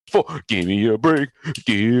Give me a break.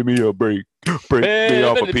 Give me a break. Break me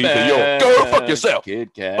off a piece of your. Go fuck yourself.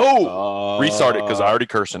 Kid Kat. Oh, restart it because I already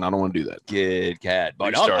cursed and I don't want to do that. Kid Kat. But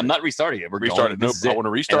no, Restart I'm it. not restarting it. We're Restart it. going. Nope. This is I it. want to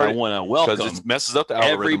And restart I it want to welcome because it messes up the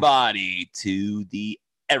algorithm. everybody to the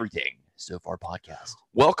Everything So Far podcast.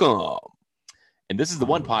 Welcome. And this is the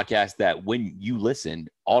one podcast that when you listen,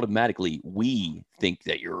 automatically we think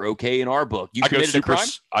that you're okay in our book. You committed a crime.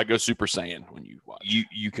 I go Super Saiyan when you watch.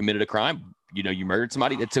 You committed a crime. You know, you murdered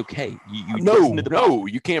somebody. That's okay. You No, listen to the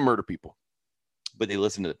you can't murder people. but they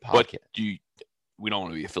listen to the But podcast. we don't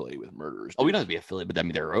want to be affiliated with murderers. Oh, we dude. don't have to be affiliated, but I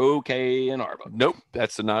mean they're okay in our book. Nope,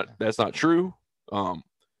 that's not true.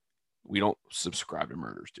 We don't subscribe to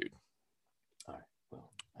murders, dude. All right. Well,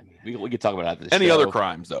 I mean, we could talk about it after the Any show. other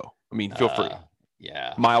crimes, though? I mean, feel free.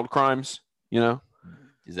 Yeah. Mild crimes, you know.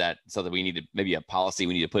 Is that something we need to maybe a policy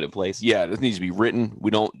we need to put in place? Yeah, this needs to be written.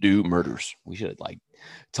 We don't do murders. We should have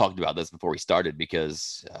talked about this before we started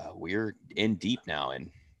because we're in deep now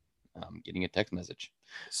and getting a text message.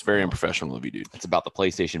 It's very unprofessional of you, dude. It's about the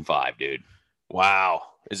PlayStation 5, dude. Wow.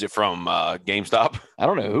 Is it from GameStop? I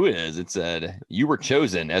don't know who it is. It said you were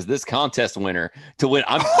chosen as this contest winner to win.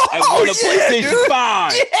 I Oh, won a yeah, PlayStation dude.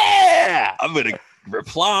 5. Yeah. I'm gonna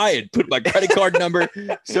reply and put my credit card number,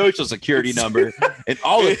 social security number, and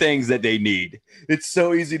all the things that they need. It's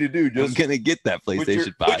so easy to do. I'm Just gonna get that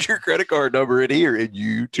PlayStation 5. put your credit card number in here, and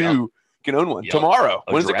you too can own one Yep. tomorrow.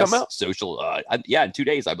 When does it come Address, out? Social. In 2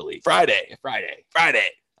 days, I believe. Friday. Friday.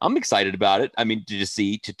 I'm excited about it. I mean, to just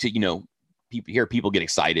see people get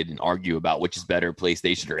excited and argue about which is better,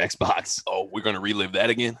 PlayStation or Xbox. Oh, we're gonna relive that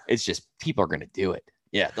again. It's just people are gonna do it.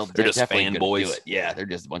 Yeah, They're just definitely gonna fanboys. do it. Yeah, they're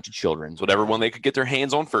just a bunch of children. It's whatever one they could get their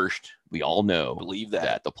hands on first. We all know Believe that.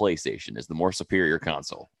 that the PlayStation is the more superior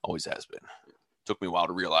console. Always has been. Took me a while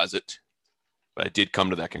to realize it, but I did come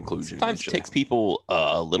to that conclusion. Sometimes it eventually. takes people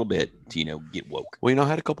a little bit to get woke. Well, I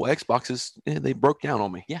had a couple Xboxes, and they broke down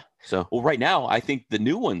on me. Yeah. So Well, right now, I think the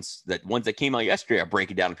new ones that came out yesterday are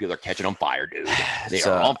breaking down and people are catching on fire, dude. They It's,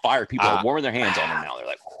 are on fire. People are uh, warming their hands on them now. They're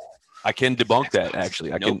like, I can debunk that.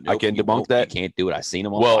 Actually, I can you debunk won't. that. You can't do it. I seen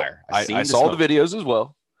them on Well, fire. I seen saw smoke. the videos as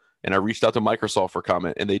well, and I reached out to Microsoft for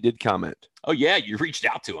comment, and they did comment. Oh yeah, you reached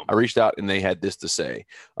out to them. I reached out, and they had this to say.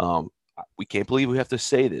 We can't believe we have to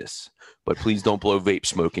say this, but please don't blow vape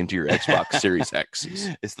smoke into your Xbox Series X.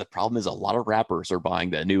 It's the problem is a lot of rappers are buying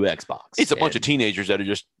the new Xbox. It's a bunch of and teenagers that are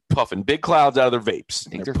just puffing big clouds out of their vapes.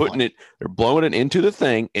 think They're they're putting fun. they're blowing it into the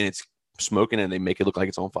thing, and it's smoking, and they make it look like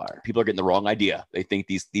it's on fire. people are getting the wrong idea. They think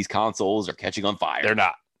these consoles are catching on fire. They're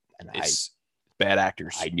not. And It's bad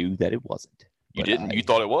actors. I knew that it wasn't. You but didn't. I You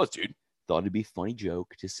thought it was, dude. thought it'd be a funny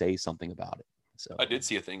joke to say something about it. So I did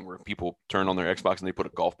see a thing where people turn on their Xbox and they put a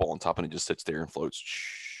golf ball on top, and it just sits there and floats.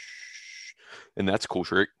 And that's a cool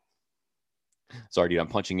trick sorry, dude. I'm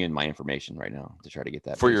punching in my information right now to try to get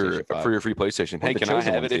that for your PlayStation 5. free PlayStation. Or Hey, the can I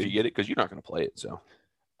chosen have ones, it if dude. you get it? Because you're not going to play it. So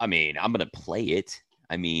I mean, I'm gonna play it.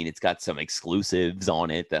 I mean, it's got some exclusives on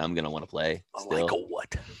it that I'm gonna want to play. Still.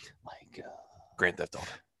 what? Like Grand Theft Auto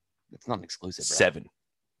it's not an exclusive. Bro. 7,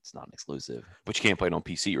 It's not an exclusive. but you can't play it on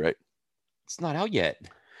PC, right? It's not out yet.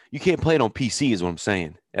 You can't play it on PC, is what I'm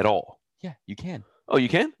saying, at all. Yeah, you can. Oh, you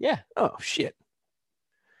can? Yeah. Oh shit!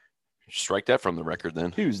 Strike that from the record,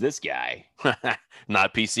 then. Who's this guy?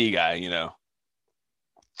 Not PC guy, you know.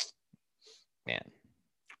 Man,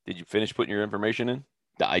 Did you finish putting your information in?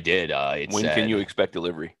 I did. When can you expect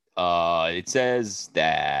delivery? It says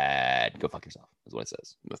that go fuck yourself. Is what it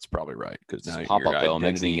says. That's probably right, because It's now pop your up though. I'm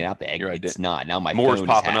identity- exiting out the egg. your It's ident- not. Now my More's phone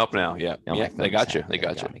is popping hacked. up now. Yeah, Now yeah, my phone they is got you. hacked. They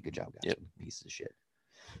got you. me. Good job, guys. Yep. Piece of shit.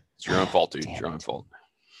 It's your own fault, dude. It's your own fault.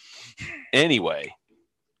 Anyway,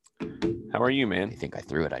 how are you, I man? think I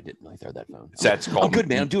threw it. I didn't. I throw that phone. That's called. I'm good,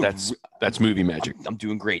 man. I'm doing. That's movie magic. I'm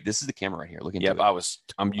doing great. This is the camera right here. Look into Yep, it.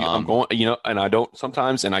 I'm going. And I don't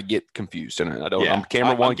sometimes, and I get confused, and I don't. Yeah, I'm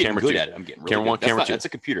camera one, I'm getting camera good two. at it. I'm getting really Camera good. one, That's camera not- two. That's a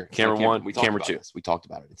computer. It's Camera not one, We talked camera about two. this. We talked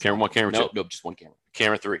about it. It's Camera not- one, camera no, two. No, just one camera.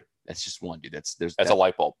 Camera 3. That's just one, dude. That's A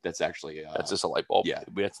light bulb. That's actually. That's just a light bulb. yeah.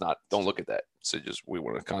 That's not. Don't look at that. So we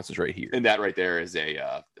want to concentrate here. And that right there is a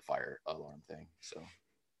the fire alarm thing. So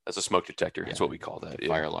That's a smoke detector. That's Yeah. what we call that. Yeah.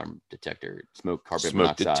 fire alarm detector, smoke, carbon Smoke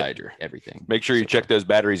monoxide, detector. everything. Make sure you So- check those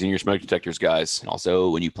batteries in your smoke detectors, guys. And also,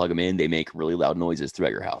 when you plug them in, they make really loud noises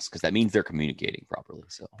throughout your house because that means they're communicating properly.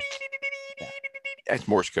 So That's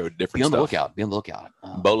Morse code. be Different on the stuff. lookout. Be on the lookout.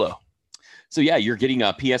 Bolo. So yeah, you're getting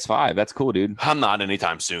a PS5. That's cool, dude. I'm not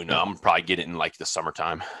anytime soon. No, I'm probably getting it in like the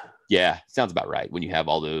summertime. Yeah, sounds about right. When you have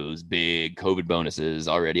all those big COVID bonuses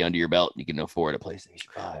already under your belt, you can afford a PlayStation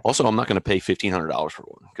 5. Also, I'm not going to pay $1,500 for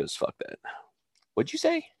one because fuck that. What'd you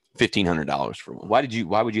say? $1,500 for one. Why would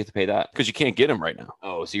you have to pay that? Because you can't get them right now.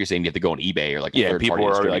 Oh, so you're saying you have to go on eBay or like a Yeah, third people party are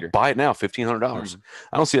already distributor? like, buy it now, $1,500.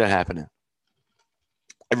 I don't see that happening.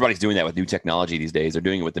 Everybody's doing that with new technology these days. They're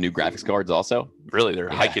doing it with the new graphics cards also. Really, they're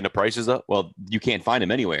hiking the prices up. Well, you can't find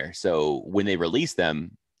them anywhere. So when they release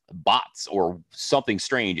them, bots or something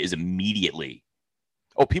strange is immediately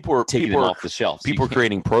People are taking them off the shelf. People are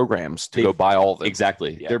creating programs to go buy all of them.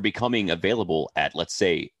 Exactly. Yeah. They're becoming available at, let's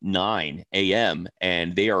say, 9 a.m.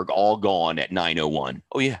 and they are all gone at 9:01.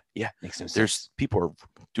 Oh yeah, yeah. Makes no sense. There's people are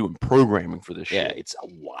doing programming for this Yeah, shit. it's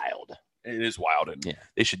wild. It is wild, and Yeah.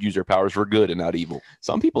 they should use their powers for good and not evil.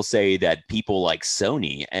 Some people say that people like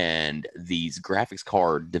Sony and these graphics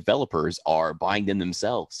card developers are buying them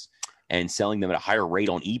themselves and selling them at a higher rate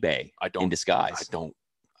on eBay in disguise.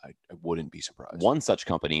 I wouldn't be surprised. One such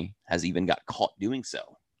company has even got caught doing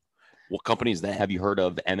so. What company is that? Have you heard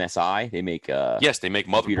of MSI? They make yes, they make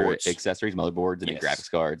computer motherboards, accessories, motherboards, they make Yes. graphics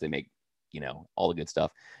cards, they make, all the good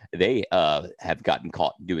stuff. They have gotten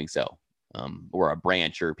caught doing so. Or a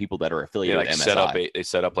branch or people that are They affiliated like with MSI. they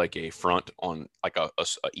set up like a front on like a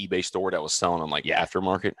eBay store that was selling on like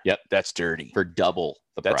aftermarket. Yep. That's dirty. For double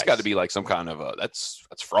the price. That's got to be like some kind of that's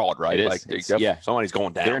fraud, right? It is. Like It's- somebody's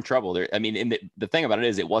going down. They're in trouble. And the thing about it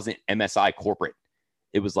is it wasn't MSI corporate.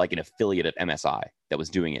 It was like an affiliate of MSI that was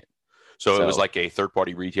doing it. So it was like a third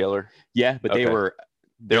party retailer. Yeah, but Okay.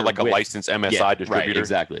 They're like a with- licensed MSI Right, distributor.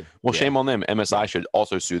 exactly. Well, Yeah. shame on them. MSI should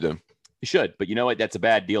also sue them. You should, but you know what? That's a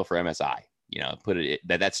bad deal for MSI.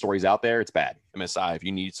 That story's out there. It's bad. MSI, if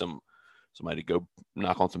you need somebody to go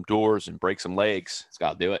knock on some doors and break some legs, It's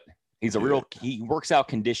got to do it. He's Do he works out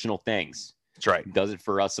conditional things. that's right. He does it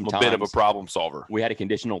for us I'm sometimes. a bit of a problem solver. We had a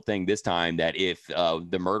conditional thing this time that if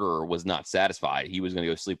the murderer was not satisfied, he was going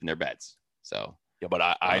to go sleep in their beds. So Yeah, but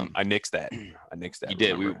I nixed that. I nixed that. You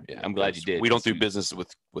did. remember? I'm glad you did. We don't do We- business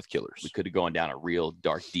with killers. we could have gone down a real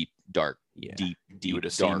deep, Yeah. deep, You would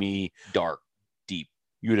have seen dark, me. dark, deep,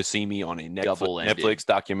 You would have seen me on a Double-ended. Netflix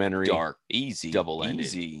documentary. dark Easy. double-ended.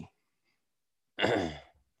 Easy.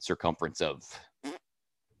 circumference of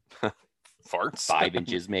Farts. 5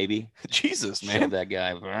 inches, maybe. Jesus, Shove man. that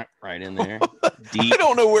guy right in there. I Deep,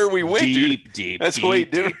 don't know where we went, dude. deep. That's deep, what we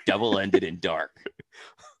deep, do. double-ended and dark.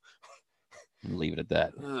 Leave it at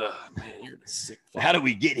that. Ugh, man, you're a sick. How do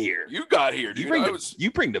we get here? You got here, dude.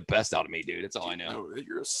 You bring the best out of me, dude. That's all I know. No,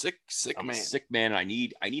 you're a sick I'm man. a sick man. And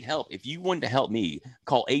I need help. If you want to help me,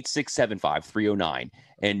 call 8675309,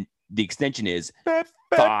 and the extension is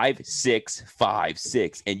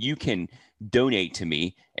 5656, and you can donate to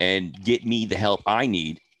me and get me the help I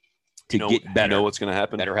need to get better. You know what's going to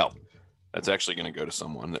happen? Better help. That's actually going to go to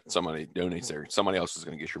someone that somebody donates there. Somebody else is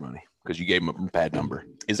going to get your money because you gave them a bad number.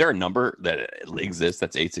 Is there a number that exists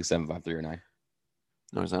that's 8675309 No,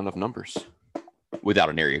 there's not enough numbers without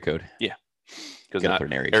an area code? because Gotta put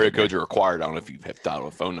an area area code there. codes are required. I don't know if you've dialed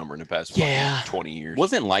a phone number in the past Yeah. 20 years.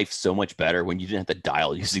 Wasn't life so much better when you didn't have to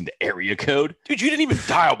dial using the area code? Dude, you didn't even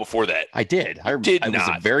dial before that. I did. It was a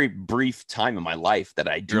not. very brief time in my life that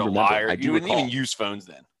I do You're a remember. liar. I do You didn't recall. even use phones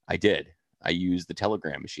then. I did. I used the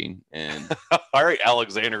telegram machine, and All right,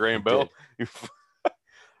 Alexander Graham Bell.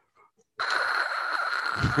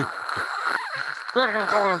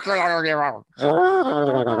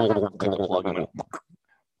 plug them in.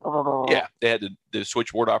 Yeah, they had the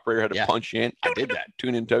switchboard operator had to Yeah. punch in. I did that.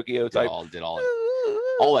 Tune in Tokyo Did type.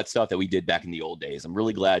 all that stuff that we did back in the old days. I'm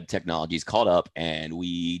really glad technology's caught up and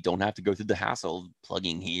we don't have to go through the hassle of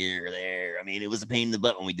plugging here or there. I mean, it was a pain in the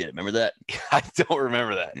butt when we did it. Remember that? I don't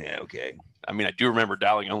remember that. Yeah, okay. I mean, I do remember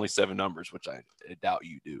dialing only 7 numbers, which I doubt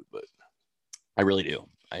you do, but I really do.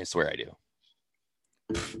 I swear I do.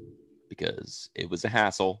 Because it was a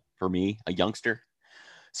hassle for me, a youngster,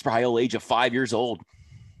 spry old age of 5 years old,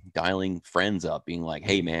 dialing friends up, being like,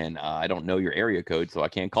 hey, man, I don't know your area code, so I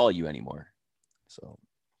can't call you anymore. So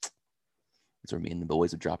that's where me and the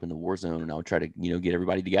boys would drop in the war zone, and I would try to, get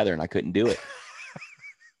everybody together, and I couldn't do it.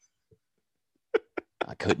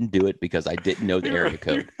 I couldn't do it because I didn't know the area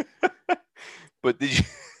code. But did you?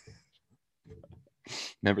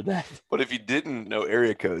 Remember that? But if you didn't know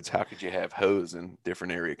area codes, how could you have hoes in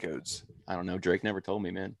different area codes? I don't know. Drake never told me,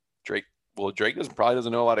 man. Drake probably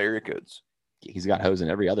doesn't know a lot of area codes. He's got hoes in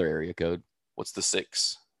every other area code. What's the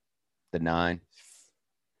 6? The 9.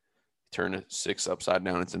 Turn a 6 upside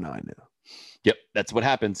down, it's a 9 now. Yep, that's what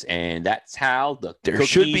happens, and that's how the There cookie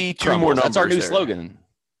should be 2 more crumbles. That's our new numbers there. slogan.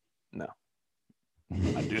 No.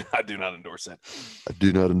 I do not endorse that. I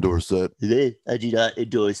do not endorse that. I do not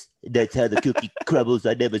endorse. That's how the cookie crumbles.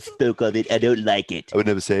 I never spoke of it. I don't like it. I would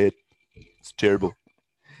never say it. It's terrible.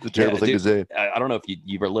 It's a terrible thing dude. to say. I don't know if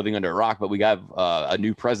you were living under a rock, but we got a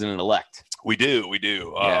new president-elect. We do.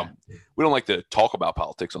 Yeah. We don't like to talk about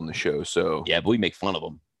politics on the show, so Yeah, but we make fun of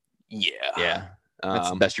them. yeah. Yeah, that's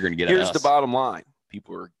the Um, best you're gonna get. At here's us. the bottom line: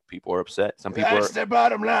 people are upset. Some people are. the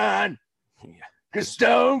bottom line. Yeah. Cause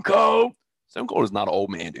Stone Cold. Stone Cold is not an old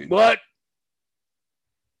man, dude. What?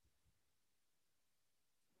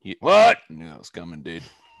 You- What? No, it's coming, dude.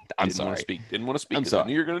 I'm Didn't want sorry. to speak. Didn't want to speak. I'm 'cause I sorry.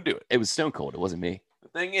 knew you were going to do it. It was Stone Cold. It wasn't me. The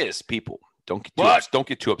thing is, people don't get What? don't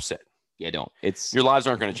get too upset. Yeah, don't. It's Your lives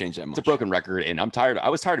aren't going to change that much. it's a broken record, and I'm tired. I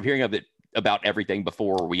was tired of hearing of it about everything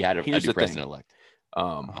before we had a Here's new the thing. president elect.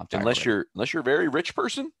 I'm tired Unless of you're a very rich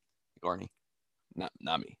person, Garney, not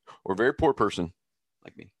me, or a very poor person,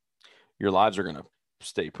 like me. your lives are going to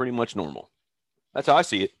stay pretty much normal. That's how I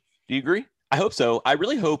see it. Do you agree? I hope so. I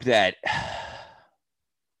really hope that.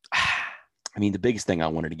 I mean, the biggest thing I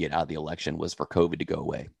wanted to get out of the election was for COVID to go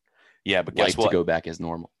away. Yeah, but Life guess what? to go back as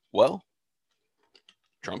normal. Well,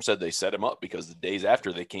 Trump said they set him up because the days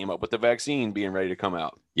after they came up with the vaccine being ready to come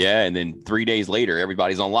out. Yeah, and then 3 days later,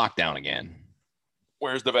 everybody's on lockdown again.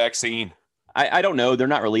 Where's the vaccine? I don't know. They're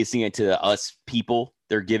not releasing it to us people.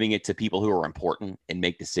 They're giving it to people who are important and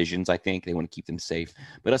make decisions. I think they want to keep them safe.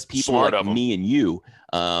 But us people Smart like of 'em. me and you,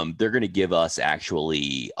 they're going to give us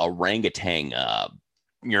actually orangutan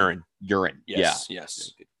Urine. urine. Yes. Yeah,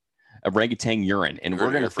 Yes. orangutan urine, and You we're heard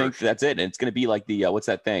it going to here think first. that's it. And it's going to be like the what's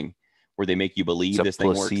that thing where they make you believe It's a this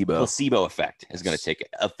thing placebo. works? Placebo effect is going to take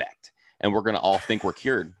effect, and we're going to all think we're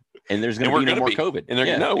cured. And there's going And to be we're no more gonna COVID. And they're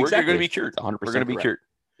Yeah, no, we're exactly. going to be cured. 100% We're going to be correct. cured.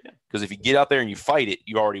 Yeah. Because if you get out there and you fight it,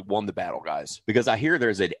 you already won the battle, guys. Because I hear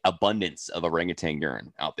there's an abundance of orangutan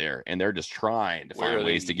urine out there, and they're just trying to Where find are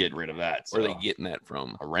ways they- to get rid of that. Where are So, they getting that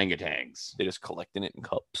from? orangutans. They just collecting it in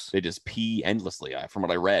cups. They just pee endlessly, from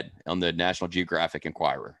what I read on the National Geographic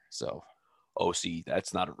Inquirer. So Oh, see,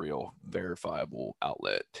 that's not a real verifiable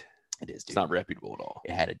outlet. it is. It's Dude. not reputable at all.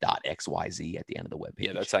 It had a .xyz at the end of the webpage.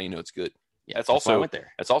 Yeah, that's how you know it's good. Yeah, that's why I also- went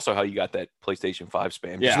there. That's also how you got that PlayStation 5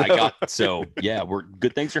 spam. Yeah, I got so yeah. We're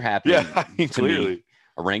good things are happening. Yeah, I mean, to me. clearly.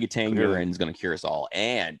 Orangutan Clearly. urine is going to cure us all,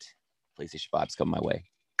 and PlayStation 5's coming my way.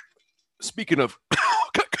 Speaking of,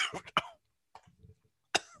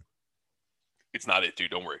 it's not it,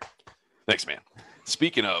 dude. Don't worry. Thanks, man.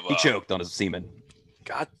 Speaking of, He choked on his semen.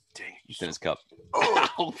 God dang, you He's in his cup.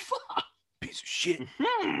 oh, fuck. Piece of shit.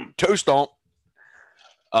 Toe stomp.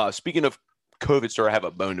 Speaking of COVID, sir, I have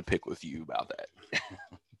a bone to pick with you about that.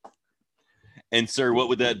 And sir, what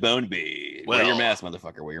would that bone be? Wear your Well, mask,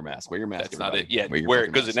 motherfucker. Wear your mask. Wear your mask. That's not everybody. it. Yeah, Wear your where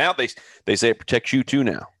fucking because mask. now they say it protects you too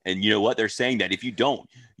now. And you know what? They're saying that if you don't,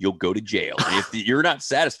 you'll go to jail. And if you're not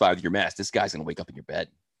satisfied with your mask, this guy's gonna wake up in your bed.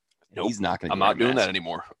 Nope. He's not gonna. I'm get not a doing that mask.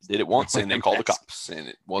 anymore. Did it once and they called the cops and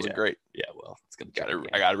it wasn't Yeah. great. Yeah, well, it's gonna.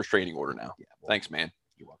 I got a restraining order now. Yeah, well, Thanks, man.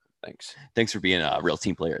 You're welcome. Thanks. Thanks for being a real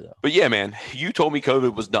team player, though. But yeah, man, you told me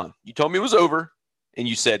COVID was done. You told me it was over, and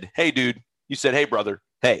you said, "Hey, dude." You said, "Hey, brother.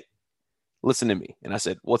 Hey, listen to me." And I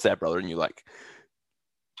said, "What's that, brother?" And you're like,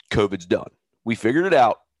 "COVID's done. We figured it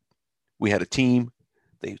out. We had a team.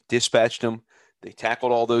 They dispatched them. They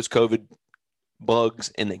tackled all those COVID bugs,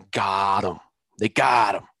 and they got them. They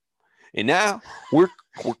got them. And now we're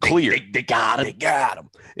clear. They got They got them,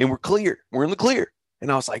 and we're clear. We're in the clear."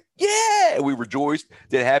 And I was like, "Yeah!" We rejoiced.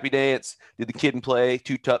 Did a happy dance. Did the kid and play.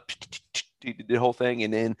 Did the whole thing,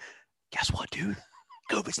 and then guess what, dude?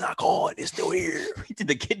 COVID's not gone. It's still here. Did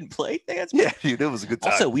the kid and play thing? That's Yeah, dude, it was a good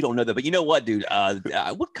time. Also, we don't know that, but you know what, dude?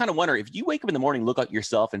 I would kind of wonder if you wake up in the morning, look at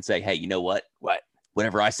yourself, and say, "Hey, you know what? What?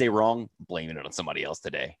 Whatever I say wrong, blaming it on somebody else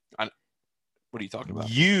today. What are you talking about?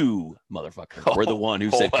 You, motherfucker, were the one who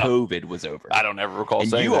Oh, said wow. COVID was over." I don't ever recall And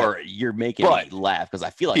saying you that. you're making But- me laugh because I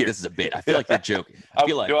feel like Here. this is a bit. I feel like you're joking. I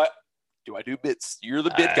feel like do I do bits? You're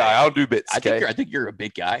the bit guy. I don't do bits. I Okay? think you're a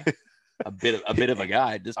big guy, a bit of a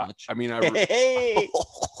guy. This much. I mean, Hey.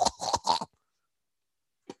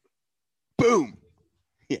 boom.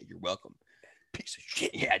 Yeah, you're welcome. Piece of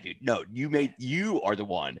shit. Yeah, dude. No, you are the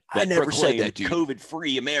one I that never said proclaimed that, dude.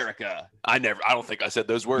 COVID-free America. I don't think I said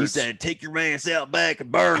those words. He said, "Take your ass out back and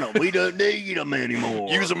burn them. We don't need them anymore.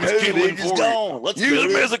 Use 'em as COVID kindling is for you. gone. Let's Use go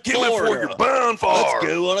them to as a killing for Florida. your bound for. Let's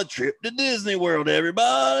go on a trip to Disney World,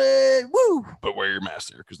 everybody. Woo!" But wear your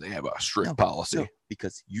mask there because they have a strict No, policy. No,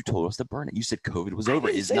 because you told us to burn it. You said COVID was I over.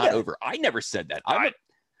 didn't It's say not that. over. I never said that.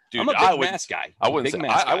 Dude, I'm a big I wouldn't. mask guy. I wouldn't. Big Say,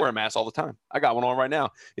 mask I guy. wear a mask all the time. I got one on right now.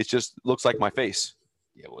 It just looks like my face.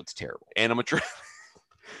 Yeah, well, it's terrible. Animatronic.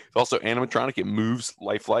 Also, animatronic. It moves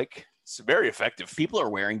lifelike. It's very effective. People are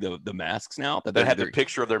wearing the masks now That have the they're,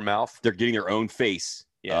 picture of their mouth. they're getting their own face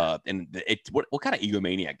Yeah. And what kind of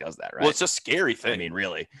egomaniac does that, right? Well, it's a scary thing. I mean,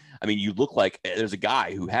 really. I mean, you look like there's a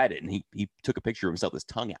guy who had it, and he took a picture of himself with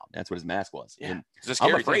his tongue out. That's what his mask was. Yeah. And It's a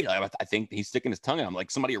scary I'm afraid. thing. I think he's sticking his tongue out. I'm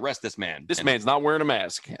like, somebody arrest this man. This And, man's not wearing a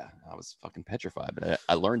mask. Yeah, I was fucking petrified, but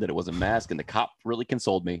I learned that it was a mask, and the cop really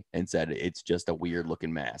consoled me and said it's just a weird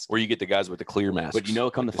looking mask. Where you get the guys with the clear masks. But come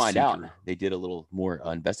like to the find out, see-through. they did a little more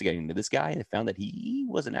investigating into this guy, and they found that he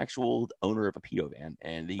was an actual owner of a pedo van,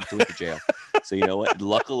 and he went to jail. So you know what?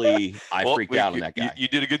 Luckily, I Well, freaked out on that guy. You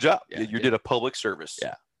did a good job. Yeah, You yeah. did a public service.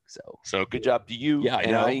 Yeah. So good job to you. Yeah, I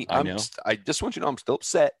And know, I I'm know. I just want you to know I'm still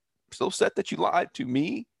upset. I'm still upset that you lied to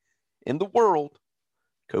me and the world.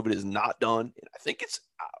 COVID is not done. And I think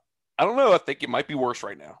I don't know. I think it might be worse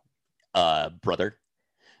right now. Brother,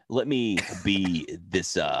 let me be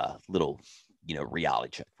this little reality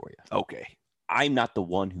check for you. Okay. I'm not the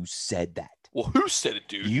one who said that. Well, who said it,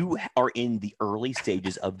 dude? You are in the early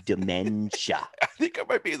stages of dementia. I think I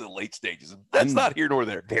might be in the late stages. That's I'm not here nor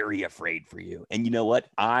there. Very afraid for you. And you know what?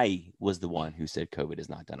 I was the one who said COVID is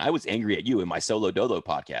not done. I was angry at you in my Solo Dolo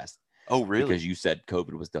podcast Oh, really? because you said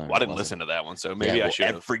COVID was done. Well, I It didn't wasn't. listen to that one, so maybe I well, should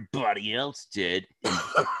have. Everybody else did. And-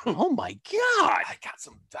 oh my God. I got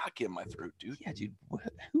some vodka in my throat, dude. Yeah, dude.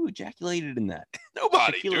 Who ejaculated in that?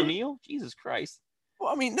 Nobody, Shaquille dude. O'Neal? Jesus Christ.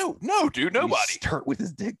 Well, I mean, no, dude, Did he nobody. start with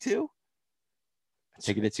his dick too?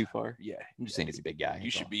 Taking it too far? Yeah, I'm just saying he's a big guy. you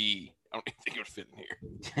should be. I don't even think it would fit in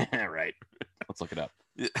here. be right. Let's look it up.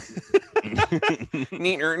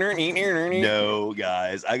 no, No,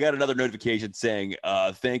 guys. I got another notification saying,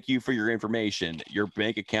 thank you for your information. Your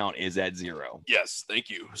bank account is at zero. Yes, thank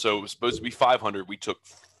you. So it was supposed to be 500. We took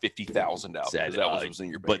 50,000 out Said, because that was in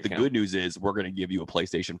your bank But the account. good news is we're going to give you a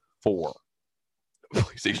PlayStation 4.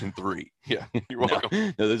 PlayStation 3. Yeah, you're No,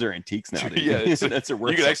 welcome. no, those are antiques now. Dude. Yeah, it's- that's a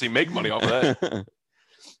You can actually make money off of that.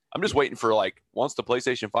 I'm just waiting for once the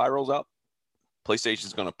PlayStation 5 rolls out,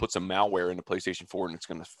 PlayStation's going to put some malware into PlayStation 4 and it's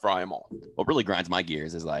going to fry them all. What really grinds my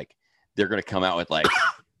gears is they're going to come out with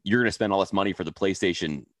you're going to spend all this money for the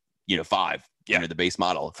PlayStation, 5, Yeah. the base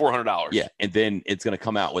model. $400. Yeah, and then it's going to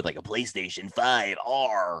come out with a PlayStation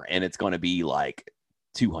 5R, and it's going to be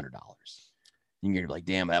 $200. You're gonna be like,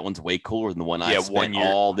 damn, that one's way cooler than the one I Yeah, spent 1 year.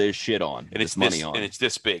 all this shit on, And it's money this, on. and it's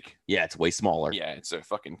this big. Yeah, it's way smaller. Yeah, it's a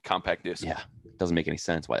fucking compact disc. Yeah, doesn't make any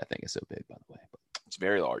sense why that thing is so big, by the way. But It's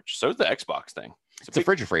very large. So is the Xbox thing. it's a big-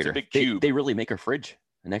 refrigerator. It's a big They- cube. They really make a fridge,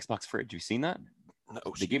 an Xbox fridge. You seen that? No,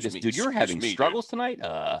 They gave excuse this me, dude. You're excuse having me, dude. struggles tonight.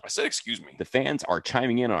 I said, excuse me. The fans are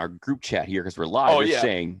chiming in on our group chat here because we're live. Oh, They're yeah.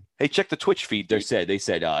 saying Hey, check the Twitch feed, dude. they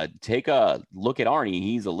said take a look at Arnie.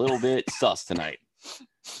 He's a little bit sus tonight.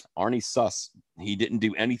 Arnie's sus. He didn't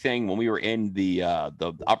do anything when we were in the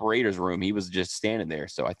operator's room. He was just standing there.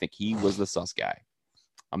 So I think he was the sus guy.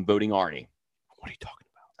 I'm voting Arnie. What are you talking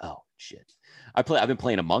about? Oh shit. I've been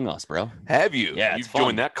playing Among Us, bro. Have you? Yeah, it's You've fun.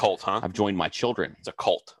 joined that cult, huh? I've joined my children. It's a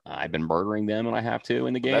cult. I've been murdering them when I have to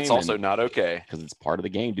in the game. That's also not okay. because it's part of the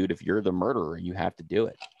game, dude. If you're the murderer, you have to do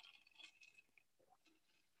it.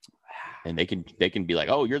 And they can be like,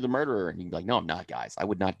 "Oh, you're the murderer," and you can be like, "No, I'm not, guys. I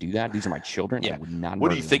would not do that. These are my children. Yeah. I would not." What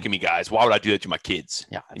do you murder think them." of me, guys? Why would I do that to my kids?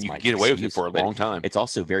 Yeah, And that's you my can get away with it excuse, for a but long time. It's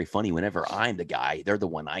also very funny whenever I'm the guy, they're the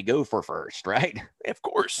one I go for first, right? Of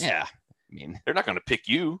course. Yeah. I mean, They're not going to pick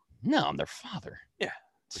you. no, I'm their father. Yeah.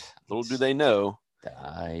 Little do they know,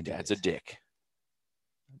 I Dad's a dick.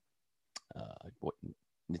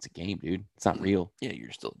 it's a game, dude. It's not real. Yeah,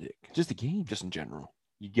 you're still a dick. Just a game. Just in general.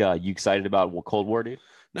 You excited about Cold War, dude?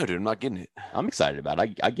 No, dude, I'm not getting it. I'm excited about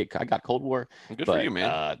it. I got Cold War. Good but, for you,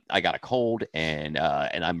 man. I got a cold, and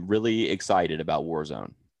I'm really excited about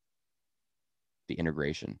Warzone. The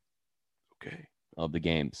integration Okay. of the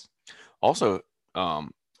games. Also,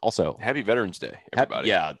 Also, happy Veterans Day, everybody.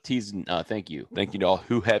 yeah, teasing. Thank you. Thank you to all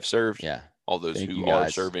who have served. Yeah, All those Thank who you, are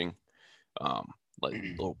guys. serving. Let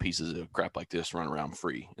little pieces of crap like this run around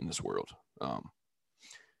free in this world.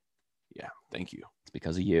 Yeah, thank you it's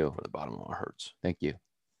because of you. from the bottom of my hearts. Thank you.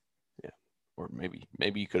 Or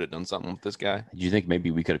maybe you could have done something with this guy. Do you think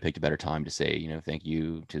maybe we could have picked a better time to say, thank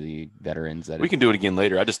you to the veterans? That We can do it again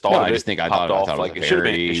later. I just thought No, of I it. just think I popped thought- I off. thought it was Like a it should have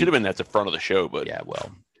been. It very- should have been at the front of the show, but Yeah,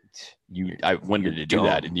 well, I wanted to do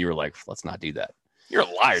that, dumb. and you were like, "Let's not do that." you're a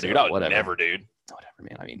liar, So, dude. I would whatever. never, dude. Whatever,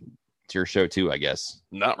 man. I mean, it's your show too, I guess.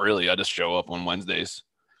 Not really. I just show up on Wednesdays.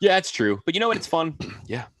 Yeah, it's true. But you know what? It's fun.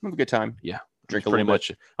 Yeah. Have a good time. Yeah. Drink a Pretty little bit.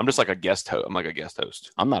 much. I'm just like a guest host. I'm like a guest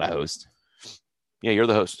host. I'm not a host. Yeah, you're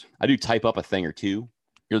the host. I do type up a thing or two.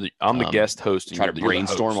 I'm the Um, guest host. And Try to you're the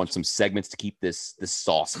brainstorm on host. some segments to keep this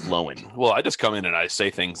sauce flowing. Well, I just come in and I say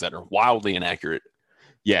things that are wildly inaccurate.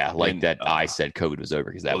 Yeah, like And, that. I said COVID was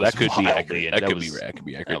over because that Well, was that could be wildly- accurate. That could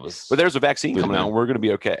be accurate. That was, But there's a vaccine Wait a coming out. minute. And we're going to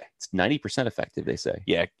be okay. it's 90% effective. They say.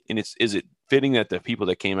 Yeah, and is it fitting that the people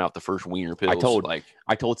that came out the first wiener pills,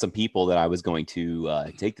 I told some people that I was going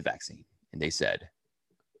to take the vaccine, and they said,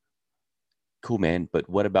 "Cool, man, but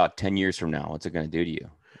what about 10 years from now? What's it going to do to you?"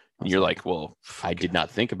 and you're like, well, I did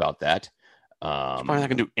not think about that. it's probably not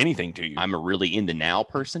going to do anything to you. I'm a really in the now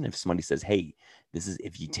person. If somebody says, "Hey, this is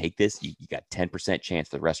if you take this, you got 10% chance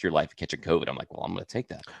the rest of your life of catching COVID," I'm like, well, I'm going to take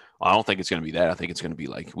that. I don't think it's going to be that. I think it's going to be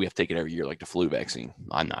like we have to take it every year, like the flu vaccine.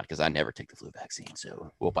 I'm not, because I never take the flu vaccine.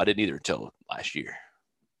 So, Well, I didn't either until last year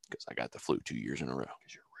because I got the flu 2 years in a row.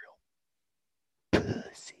 because you're real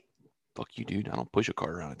pussy. Fuck you, dude. I don't push a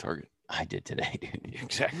cart around at Target. I did today, dude.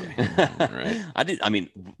 Exactly. Right. I did. I mean,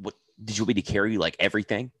 what did you want me to carry like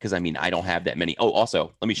everything? Because I mean, I don't have that many. Oh,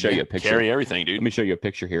 also, let me show you a picture. Carry everything, dude. Let me show you a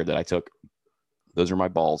picture here that I took. Those are my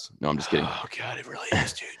balls. No, I'm just kidding. Oh God, it really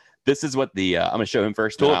is, dude. This is what the I'm gonna show him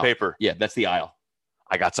first. Toilet now. paper. Yeah, that's the aisle.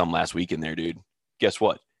 I got some last week in there, dude. Guess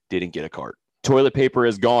what? Didn't get a cart. Toilet paper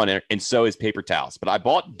is gone, and so is paper towels. But I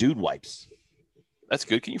bought dude wipes. That's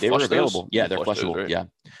good. Can you They flush were available. those? Yeah, You they're flush those, flushable. right? Yeah,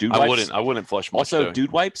 dude wipes. I wouldn't flush much. Also, though.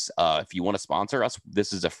 dude wipes. If you want to sponsor us,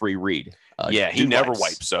 this is a free read. Yeah, he Dude never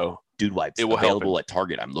wipes, so Dude wipes. It will help Available at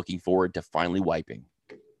Target. I'm looking forward to finally wiping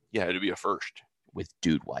yeah, it'd be a first. with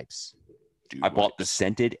dude wipes. Dude I bought the wipes.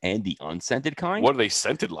 scented and the unscented kind. What are they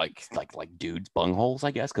scented like? Like dudes bungholes,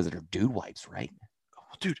 I guess, because they're dude wipes, right?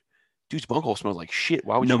 Oh, dude's bunghole smells like shit.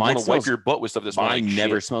 Why would No, you mine want to wipe smells- your butt with stuff that smells Mine like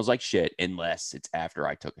never shit? smells like shit unless it's after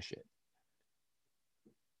I took a shit.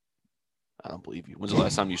 I don't believe you. When's the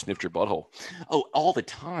last time you sniffed your butthole? Oh, all the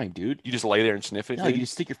time, dude. You just lay there and sniff it? No, dude? you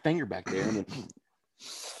just stick your finger back there and then.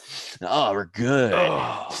 Oh, we're good.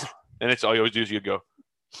 Oh. And it's all you always do is you go,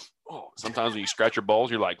 oh. Sometimes when you scratch your balls,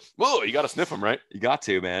 you're like, whoa, you got to sniff them, right? You got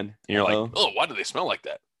to, man. And you're Uh-oh. like, oh, why do they smell like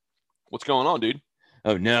that? What's going on, dude?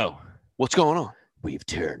 Oh no, What's going on? we've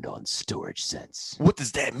turned on storage sense. What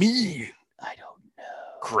does that mean? I don't know.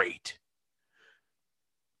 Great.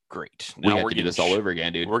 Great. We have to do this all over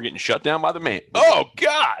again, dude. We're getting shut down by the man. Oh,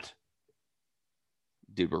 God.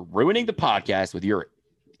 Dude, we're ruining the podcast with your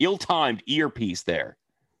ill-timed earpiece there.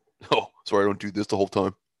 Oh, sorry, I don't do this the whole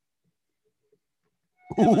time.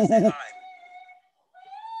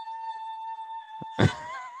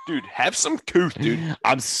 Dude, have some couth, dude.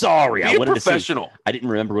 I'm sorry. Be I a wanted to say, professional. I didn't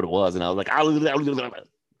remember what it was, and I was like, and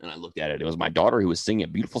I looked at it. It was my daughter who was singing a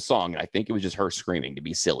beautiful song, and I think it was just her screaming to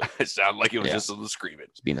be silly, It sounded like it was Yeah. just a little screaming.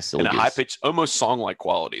 just being a silly. And a goose. high pitched, almost song like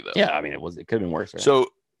quality, though. Yeah, I mean, it could have been worse. Right? So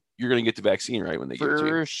you're going to get the vaccine, right? When they give it to for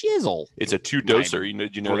you. shizzle, It's a 2-doser.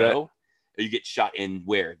 Did you know that? bro. You get shot in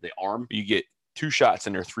where the arm. You get 2 shots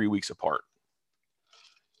and they're 3 weeks apart.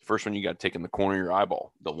 First one you got to take in the corner of your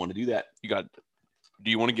eyeball. Don't want to do that. Do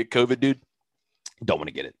you want to get COVID, dude? Don't want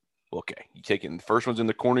to get it. Okay. You take it. The first one's in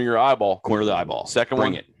the corner of your eyeball. Corner of the eyeball. Second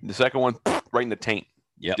Bring one, it. the second one, right in the taint.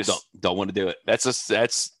 Yep. Just- Don't want to do it.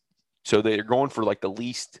 That's so they're going for like the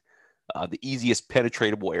easiest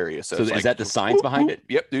penetratable area. So, So it's is like, that the science behind it?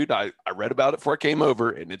 Yep, dude. I read about it before I came over,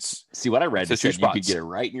 and it's See what I read. It's It the said two you could spots. get it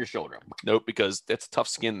right in your shoulder. nope because that's tough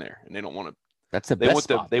skin there, and they don't want to. That's the They best want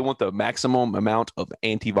spot. they want the maximum amount of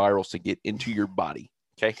antivirals to get into your body.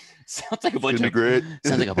 Okay, Sounds like a bunch Isn't it of great?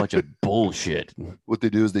 sounds like a bunch of bullshit. What they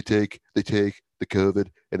do is they take the COVID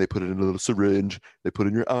and they put it in a little syringe. They put it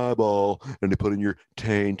in your eyeball and they put it in your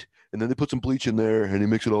taint, and then they put some bleach in there and they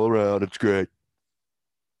mix it all around. It's great.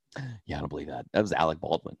 Yeah, I don't believe that. That was Alec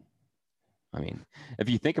Baldwin. I mean, if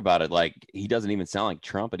you think about it, like he doesn't even sound like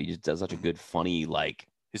Trump, but he just does such a good, funny, like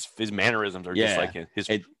his mannerisms are Yeah. just like his.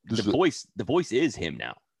 it, This the is- voice. The voice is him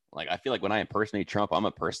now. Like I feel like when I impersonate Trump, I'm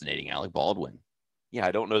impersonating Alec Baldwin. Yeah,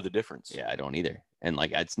 I don't know the difference. Yeah, I don't either. And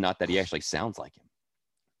like it's not that he actually sounds like him.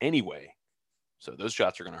 Anyway, so those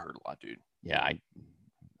shots are gonna hurt a lot, dude. Yeah, I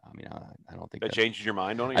mean, I don't think That that. changes your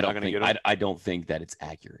mind on it. I You're not don't gonna think. get it. I don't think that it's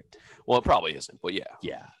accurate. Well, it probably isn't, but yeah.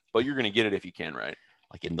 Yeah, But you're gonna get it if you can, right?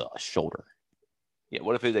 like in the shoulder. Yeah.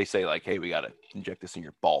 What if they say like, "Hey, we gotta inject this in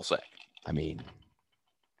your ball sack"? I mean,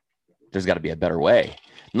 there's got to be a better way.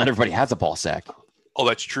 Not everybody has a ball sack. Oh,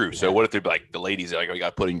 that's true. So what if they're like the ladies are like, "We got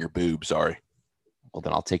to put in your boob"? Sorry. Well,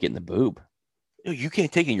 then I'll take it in the boob. No, you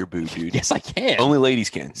can't take it in your boob, dude. Yes, I can. Only ladies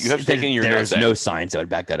can. You have to take it in your There's nutsack. no science that would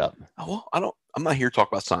back that up. Oh, well, I don't. I'm not here to talk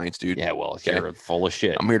about science, dude. Yeah, well, Okay. you're full of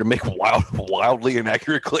shit. I'm here to make wildly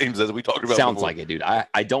inaccurate claims, as we talked about. Sounds before. like it, dude.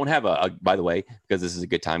 I don't have by the way, because this is a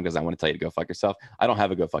good time because I want to tell you to go fuck yourself. I don't have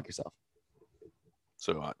a go fuck yourself.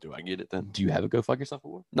 So do I get it then? Do you have a go fuck yourself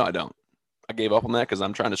award? No, I don't. I gave up on that because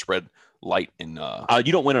I'm trying to spread light and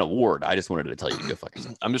You don't win an award. I just wanted to tell you to go fuck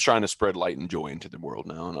yourself. I'm just trying to spread light and joy into the world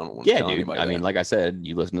now, and I don't want to Yeah, tell dude. anybody I mean, that. like I said,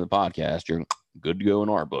 you listen to the podcast, you're good to go in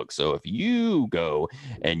our book. So if you go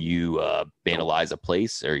and you vandalize a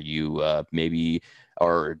place or you maybe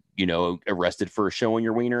or arrested for showing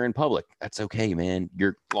your wiener in public. That's okay, man.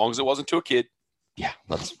 You're As long as it wasn't to a kid. yeah.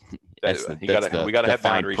 We got to have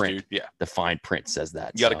boundaries, print. dude. Yeah. The fine print says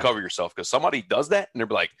that. You got to cover yourself because somebody does that and they're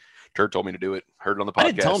like, Turd told me to do it. Heard it on the podcast. I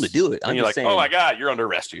didn't tell him to do it. And I'm you're just like, saying, oh my God, you're under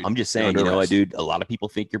arrest, dude. I'm just saying, dude, a lot of people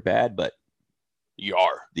think you're bad, but you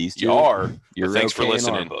are. These two You are. You're But thanks for okay in our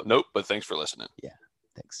listening. book. Nope, but thanks for listening.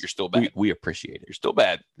 Thanks. You're still bad. We appreciate it. You're still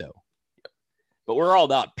bad. though. But we're all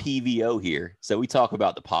about PVO here, so we talk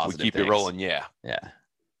about the We positive. keep things. it rolling. Yeah. Yeah.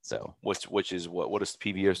 So Which is what does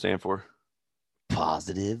PVO stand for?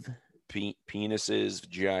 positive Penises,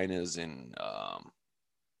 vaginas, and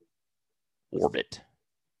orbit.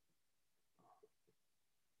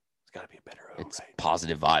 it's got to be a better. It's right?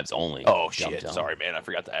 positive vibes only. Oh Dum shit! dum. Sorry, man. I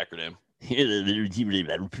forgot the acronym.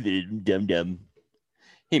 Dum dum.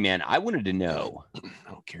 Hey man, I wanted to know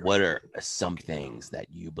I don't care. what are some things that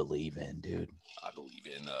you believe in, dude? I believe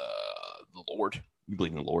in the Lord. You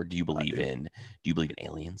believe in the Lord? Do you believe do. in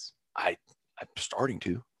aliens? I'm starting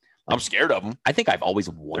to. I'm scared of them. I think I've always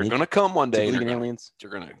They're wanted gonna come one to day. believe They're in gonna, aliens.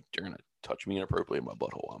 they're gonna touch me inappropriately in my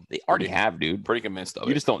butthole. I'm They already pretty- have, dude. pretty convinced of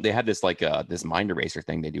You it. just don't. They have this this mind eraser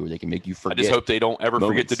thing they do where they can make you I forget. just hope they don't ever forget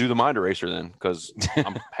moments. to do the mind eraser then, because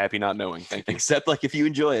I'm happy not knowing. Thank you. Except like if you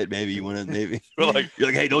enjoy it, maybe you want to maybe You're like,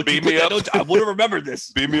 hey, don't beat you me put that- up. don't- I would have remembered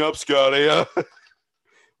this. beat me up, Scotty.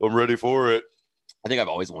 I'm ready for it. I think I've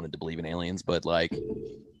always wanted to believe in aliens, but like,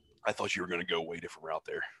 I thought you were gonna go way different route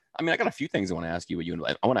there. I mean, I got a few things I want to ask you. What you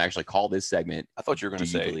I want to actually call this segment. I thought you were Do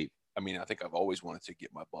gonna you say. believe? I mean, I think I've always wanted to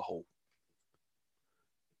get my butthole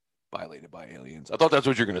violated by aliens. I thought that's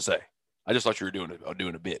what you're gonna say. I just thought you were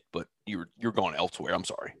doing a bit, but you're going elsewhere. I'm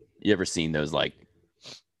sorry. You ever seen those like?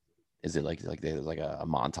 Is it like there's like a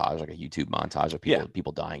montage, like a YouTube montage of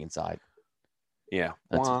people dying inside? Yeah,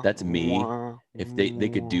 That's me. If they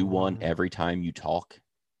could do one every time you talk,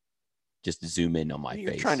 just zoom in on my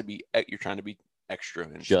you're face. trying to be extra,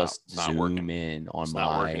 and just it's not zoom working. in on It's my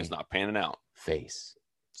not working. It's not panning out. face.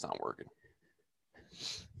 It's not working.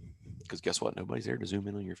 Because guess what? Nobody's there to zoom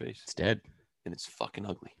in on your face, It's dead. and it's fucking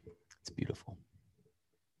ugly. It's beautiful.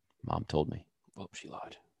 Mom told me. Well, she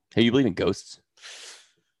lied. Hey, you believe in ghosts?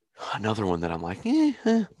 Another one that I'm like,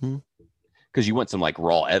 Because you want some like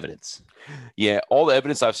raw evidence. yeah. All the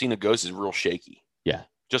evidence I've seen of ghosts is real shaky. Yeah.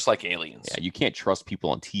 just like aliens. Yeah, you can't trust people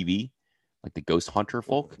on TV, like the ghost hunter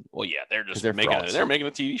folk. Well, yeah, they're just they're making frauds. they're making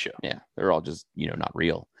a TV show. Yeah, they're all just not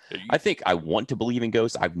real. You- I think I want to believe in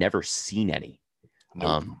ghosts. I've never seen any.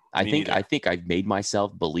 Nope, I me think neither. I've made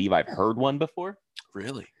myself believe I've heard one before,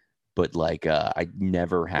 Really? but like I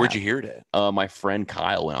never have. Where'd you hear that? My friend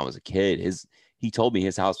Kyle, when I was a kid, he told me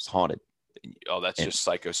his house was haunted, Oh, that's and- just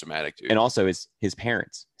psychosomatic, dude. and also his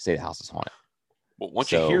parents say the house is haunted. Well, once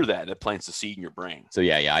so- you hear that, it plants the seed in your brain. So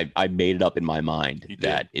yeah, I made it up in my mind You did.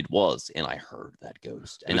 that it was, and I heard that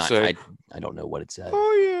ghost, and Did it I say- I don't know what it said.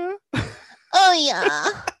 Oh yeah, Oh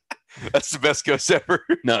yeah. that's the best ghost ever.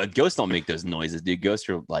 No, ghosts don't make those noises, dude. Ghosts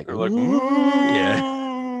are like, They're like, yeah.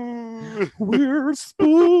 We're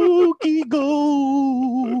spooky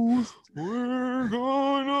ghosts. We're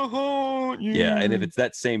gonna haunt you. Yeah, and if it's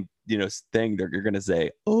that same thing, you're gonna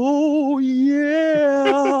say, "Oh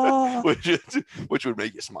yeah." which would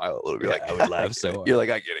make you smile a little bit. Yeah, like I would laugh so hard. You're like,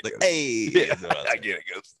 I get it. Like, Ghost. hey, Yeah, I get it,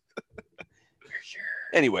 ghost.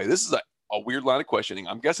 Anyway, this is a weird line of questioning.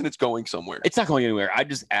 I'm guessing it's going somewhere. It's not going anywhere. I'm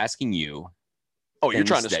just asking you. Oh, you're things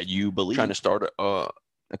trying to that you believe start a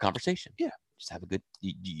conversation. Yeah. Just have a good.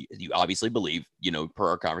 You obviously believe, per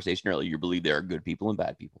our conversation earlier, you believe there are good people and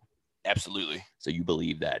bad people. absolutely. So you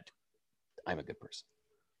believe that I'm a good person.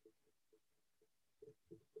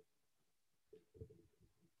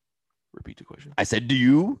 Repeat the question. I said, do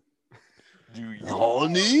you? Do you?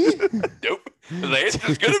 Honey? Nope. The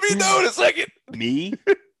answer's gonna be no in a second. Me?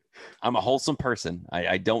 I'm a wholesome person. I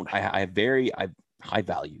have high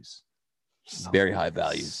values. Very high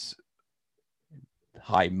values.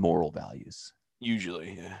 High moral values.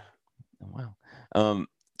 Usually, yeah. Oh, wow.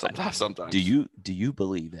 Sometimes. Do you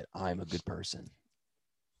believe that I'm a good person?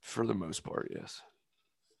 For the most part, yes.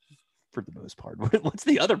 For the most part. What's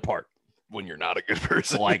the other part? When you're not a good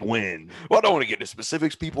person. Like when? Well, I don't want to get into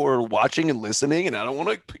specifics. People are watching and listening, and I don't want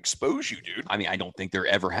to expose you, dude. I mean, I don't think there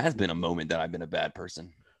ever has been a moment that I've been a bad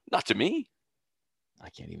person. Not to me. I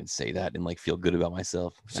can't even say that and feel good about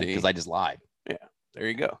myself See? because I just lied. There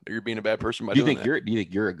you go. You're being a bad person by Do you doing think that. do you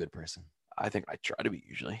think you're a good person? I think I try to be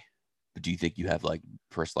usually. But do you think you have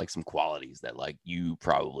some qualities that you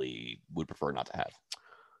probably would prefer not to have?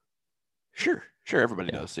 Sure. Everybody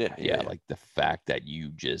Yeah. does. Yeah. Yeah, like the fact that you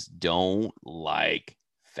just don't like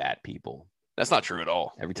fat people. That's not true at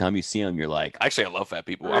all. Every time you see them, you're like, Actually, I love fat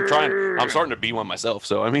people. I'm starting to be one myself.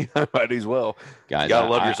 So I mean, I might as well. guys, You gotta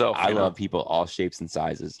love I- yourself. I you know? love people all shapes and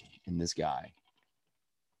sizes. And this guy,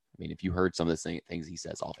 I mean, if you heard some of the things he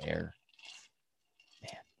says off air,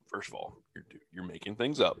 First of all, you're making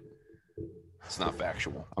things up. It's not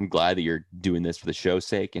factual. I'm glad that you're doing this for the show's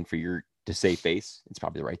sake and for your to save face. It's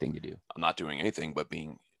probably the right thing to do. I'm not doing anything but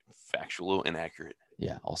being factual and accurate.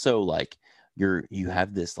 Yeah. Also, like you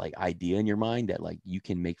have this like idea in your mind that like you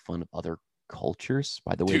can make fun of other cultures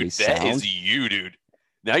by the way Dude, they that sound. is you, dude.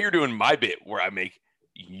 Now you're doing my bit where I make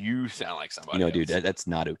you sound like somebody. You know, else. dude, that's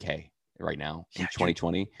not okay right now in Yeah, dude.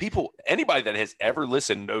 2020. Anybody that has ever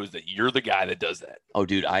listened knows that you're the guy that does that. Oh,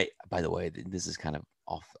 dude, by the way, this is kind of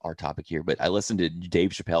off our topic here, but I listened to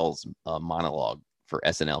Dave Chappelle's monologue for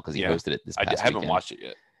SNL because he Yeah. hosted it this I past haven't weekend. watched it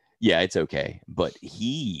yet. Yeah, it's okay. But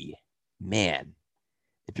man,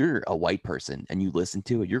 if you're a white person and you listen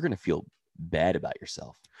to it, you're going to feel bad about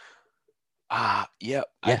yourself. Yeah.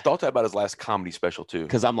 I Yeah. thought that about his last comedy special too.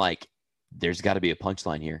 Because I'm like, there's got to be a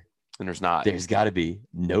punchline here. And there's not. There's got to be.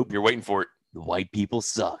 Nope. You're waiting for it. The white people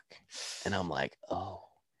suck. And I'm like, oh.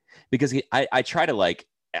 Because I try to like,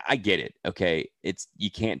 I get it. Okay. You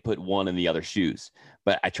can't put one in the other shoes.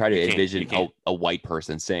 But I try to You can't, envision you can't. a white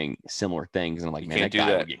person saying similar things. And I'm like, You man, can't that do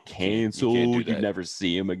guy that. will get You can't do canceled. You that. never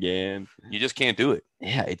see him again. You just can't do it.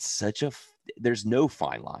 Yeah, it's such a there's no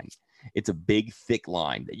fine line. It's a big thick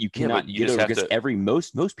line that you Yeah, but cannot you get just over have because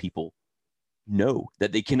to- most people know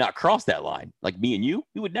that they cannot cross that line. Like me and you,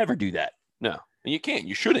 we would never do that. No. And you can't.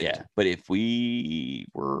 You shouldn't. Yeah, but if we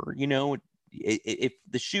were, if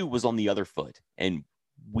the shoe was on the other foot and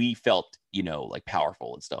we felt, like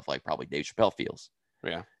powerful and stuff like probably Dave Chappelle feels.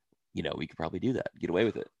 Yeah. We could probably do that. Get away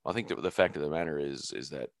with it. I think the fact of the matter is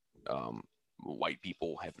that white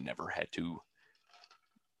people have never had to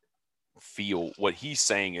feel what he's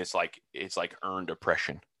saying is like it's like earned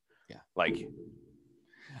oppression. Yeah. Like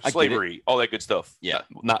I get slavery, all that good stuff. Yeah.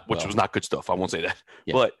 Not which Well- was not good stuff. I won't say that.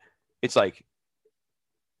 Yeah. But it's like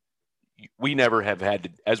we never have had to,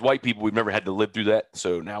 as white people, we've never had to live through that.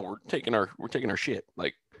 So now we're taking our shit.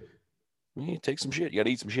 Like we need to take some shit. You gotta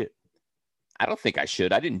eat some shit. I don't think I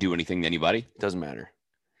should. I didn't do anything to anybody. Doesn't matter.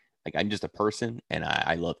 Like I'm just a person and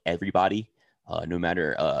I love everybody, no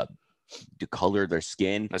matter the color of their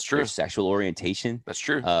skin. That's true. Their sexual orientation. That's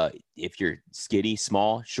true. If you're skinny,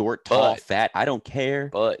 small, short, tall, But- fat, I don't care.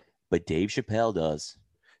 But But Dave Chappelle does.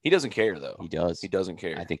 he doesn't care though. He does. He doesn't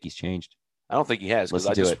care. I think he's changed. I don't think he has because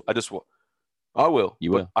Listen to I will.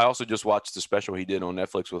 You But will. I also just watched the special he did on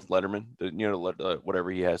Netflix with Letterman.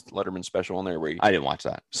 Whatever he has, Letterman special on there where he I didn't watch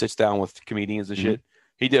that. sits down with comedians and Mhm. shit.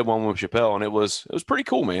 He did one with Chappelle, and it was pretty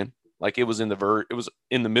cool, man. Like it was in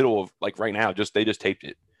the middle of like right now. They just taped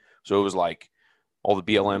it, so it was like all the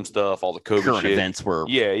BLM stuff, all the COVID Current shit. events were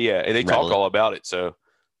Yeah, and they talk relevant. all about it. So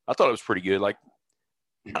I thought it was pretty good. Like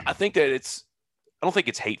I think that I don't think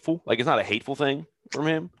it's hateful. Like it's not a hateful thing from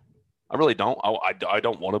him. I really don't. I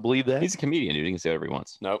don't want to believe that. He's a comedian, dude. He can say whatever he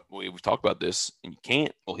wants. No, we've talked about this, and you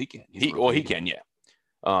can't. Well, he can. He can, yeah.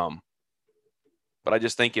 But I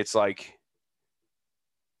just think it's like,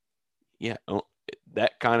 yeah,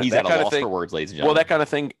 that kind of He's that at a kind of loss thing. for words, ladies and Well, gentlemen. that kind of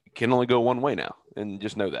thing can only go one way now, and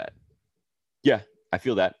just know that, I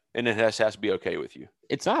feel that. and it has to be okay with you.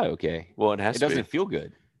 It's not okay. Well, it has It to doesn't be. feel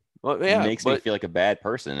good. Well, yeah, It makes me but, feel like a bad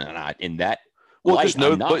person, and in that. well, light, just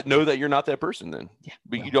know, I'm not. but know that you're not that person. Then, Yeah,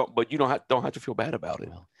 but well. you don't. But you don't have to feel bad about it.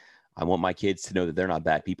 Well, I want my kids to know that they're not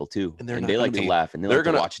bad people too, And they're and not they gonna like to be. laugh and they They're like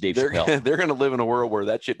to gonna watch Dave they're Chappelle. they're gonna live in a world where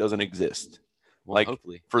that shit doesn't exist. Well, like-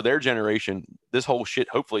 hopefully, For their generation, this whole shit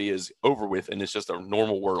hopefully is over with, and it's just a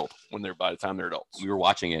normal world when they're by the time they're adults. we were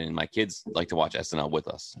watching it, and my kids like to watch SNL with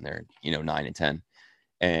us, and they're 9 and 10,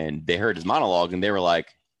 and they heard his monologue, and they were like,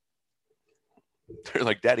 They're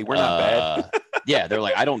like, Daddy, we're not bad. Yeah, they're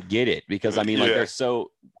like, I don't get it because I mean, like, Yeah.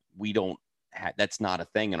 we don't. That's not a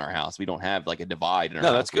thing in our house. We don't have like a divide in our No,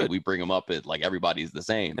 house. that's good. We bring them up at like everybody's the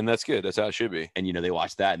same, And that's good. That's how it should be. and they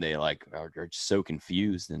watch that and they like are just so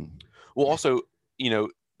confused and Well, also,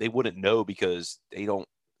 they wouldn't know because they don't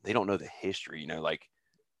know the history. Like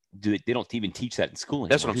they don't even teach that in school.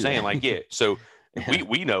 that's what anymore, I'm do saying. they? Like, yeah. So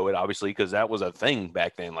we know it obviously because that was a thing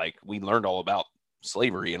back then. Like we learned all about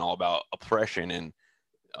slavery and all about oppression and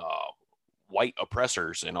white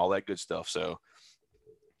oppressors and all that good stuff. So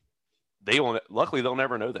luckily they'll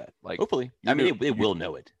never know that. Like Hopefully, You I mean, knew- they will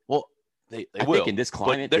know it. well, they I will. think in this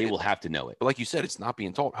climate, they're- they will have to know it. But like you said, it's not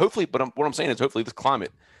being taught. Hopefully, but what I'm saying is, hopefully, this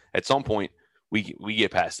climate at some point we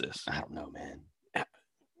get past this. I don't know, man.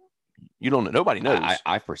 You don't know. Nobody knows.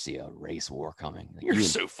 I foresee a race war coming. Like, You're you-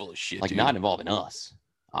 so full of shit. like dude. not involving us,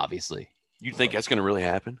 obviously. You think that's going to really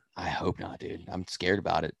happen? I hope not, dude. I'm scared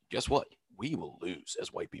about it. Guess what? We will lose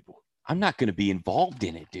as white people. I'm not going to be involved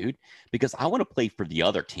in it, dude, because I want to play for the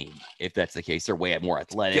other team. If that's the case, they're way more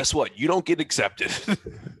athletic. Guess what? You don't get accepted.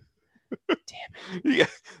 Damn it. Yeah,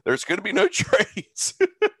 there's going to be no trades.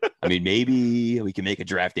 I mean, maybe we can make a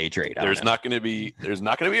draft day trade. There's not going to be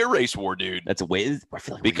a race war, dude. That's a way. I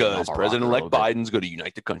feel like we're getting Because off our President-elect rocker a little bit. Biden's going to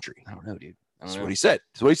unite the country. I don't know, dude. I That's don't know. what he said.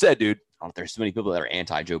 That's what he said, dude. I don't know if there's so many people that are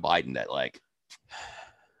anti-Joe Biden that like.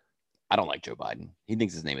 I don't like Joe Biden. He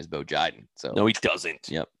thinks his name is Bo Jiden. So No, he doesn't.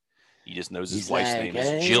 Yep. He just knows his He's wife's like, name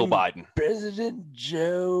is Jill Biden. President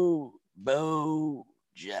Joe Bo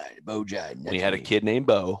Jiden. When he had a kid named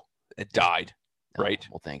Bo that died. right?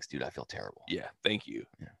 Well, thanks, dude. I feel terrible. Yeah, thank you.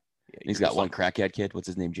 Yeah. Yeah, He's you're got one just crackhead kid. What's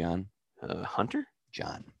his name? John. like, Hunter.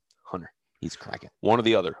 Hunter. He's crackhead. One or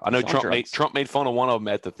the other. I know He's on Trump drugs. made fun of one of them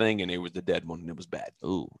at the thing, and it was the dead one, and it was bad.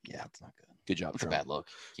 Oh, yeah, it's not good. Good job, It's a Trump. bad look.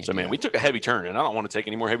 Can't So, do man, that. we took a heavy turn, and I don't want to take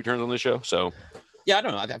any more heavy turns on this show. So, Yeah, I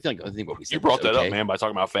don't know. I think what we said. you brought was that okay. up, man, by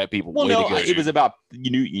talking about fat people. Well, Way no, to go, it dude. was about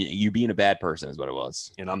you being a bad person is what it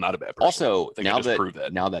was. and I'm not a bad person. Also, I think I now just that proved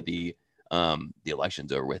that. now that the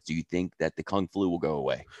election's over with, do you think that the Kung flu will go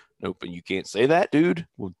away? Nope, and you can't say that, dude.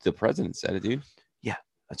 Well, the president said it, dude.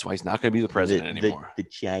 That's why he's not going to be the president anymore. The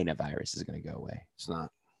China virus is going to go away. It's not.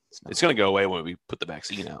 It's not. It's going to go away when we put the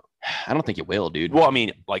vaccine out. I don't think it will, dude. Well, I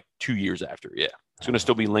mean, like 2 years after. Yeah, it's going to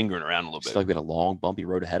still be lingering around a little It's bit. like we got a long, bumpy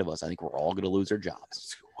road ahead of us. I think we're all going to lose our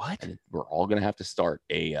jobs. What? And we're all going to have to start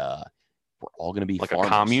a. We're all going to be Like farmers. a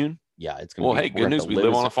commune? Yeah, it's going to Well, be. hey, we're good gonna news, have we to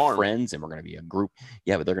live on as a farm. Friends, and we're going to be a group.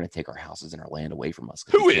 Yeah, but they're going to take our houses and our land away from us.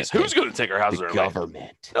 'cause Who we can't is? Who's take going to take our houses? the and our land?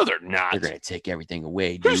 government? No, they're not. They're going to take everything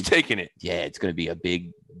away, Who's dude. taking it? Yeah, it's going to be a big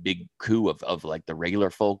coup of like the regular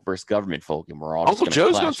folk versus government folk, and we're all Uncle just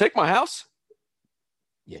Joe's clash. going to take my house?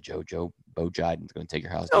 Yeah, Bo Jiden's going to take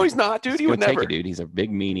your house. No, dude. he's not, dude. He's He would gonna take never. it, dude. He's a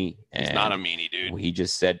big meanie. He's And not a meanie, dude. he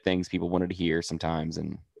just said things people wanted to hear sometimes,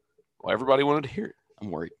 and Well, everybody wanted to hear it. I'm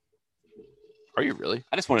worried. Are you really?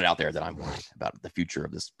 I just want it out there that I'm worried about the future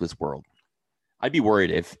of this world. I'd be worried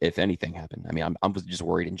if anything happened. I mean, I'm just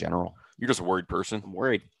worried in general. You're just a worried person. I'm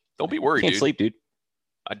worried. Don't be worried, Can't dude. sleep, dude.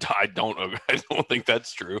 I don't think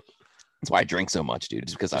that's true. That's why I drink so much, dude.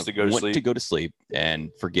 It's because Just I to go to want sleep. to go to sleep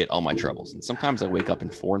and forget all my troubles. And sometimes I wake up in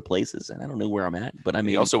foreign places and I don't know where I'm at. But I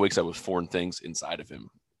mean, He also wakes up with foreign things inside of him.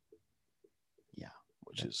 Yeah,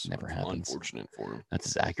 which that is never happens. unfortunate for him. that's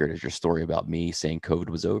as accurate as your story about me saying COVID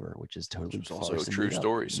was over, which is totally Which is also a farce and true made up.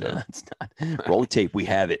 story, No, sir. it's not. Roll the tape. We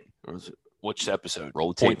have it. Which episode? Roll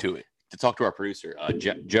the tape. Point to it. To talk to our producer,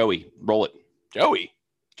 Joey. Roll it. Joey,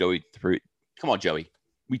 Come on, Joey.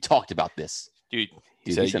 We talked about this. dude.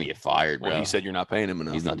 Dude, he's gonna get fired, bro. Well, he said you're not paying him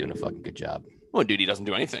enough. He's not doing a fucking good job. Well, dude, he doesn't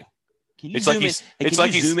do anything. Can you It's like zoom in? he's- Hey, it's can like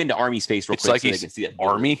you he's- zoom into Army's face real it's quick like so they he's can see that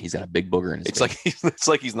Army? He's got a big booger in his It's face.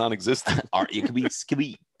 like he's non-existent. Can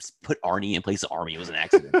we put Arnie in place of Army? It was an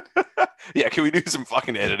accident. Yeah, can we do some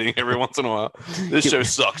fucking editing every once in a while? This Can- show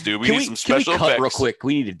sucks, dude. We Can need we, some can we special cut effects. real quick?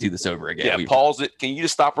 We need to do this over again. Yeah, we, pause it. Can you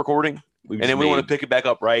just stop recording? we And then we want to pick it back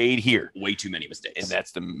up right here. way too many mistakes. And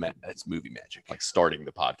that's that's movie magic. like starting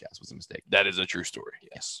the podcast was a mistake. That is a true story.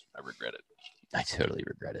 Yes, I regret it. I totally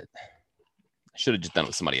regret it. I should have just done it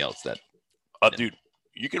with somebody else. Dude,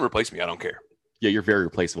 you can replace me. I don't care. Yeah, you're very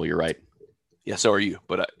replaceable. You're right. Yeah, so are you.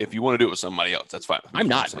 But if you want to do it with somebody else, that's fine. I'm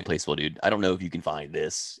not saying. replaceable, dude. I don't know if you can find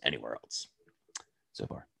this anywhere else so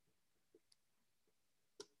far.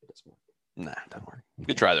 Nah, doesn't work.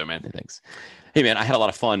 Good try though, man. Thanks. Hey, man, I had a lot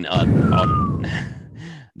of fun on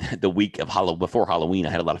the week of before Halloween. I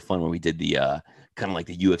had a lot of fun when we did the kind of like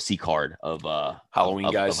the UFC card of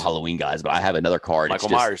Halloween guys. Of Halloween guys. But I have another card. It's Michael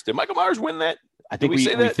just- Myers. Did Michael Myers win that? I think Did we we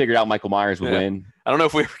say that? figured out Michael Myers would Yeah. win. I don't know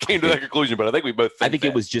if we ever came to that conclusion, but I think we both. I think that.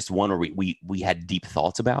 it was just one where we had deep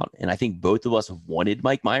thoughts about, and I think both of us wanted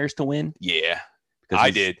Mike Myers to win. Yeah, Because I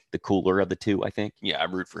he's did. the cooler of the two, I think. Yeah, I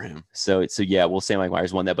root for him. So yeah, we'll say Mike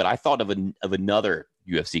Myers won that. But I thought of another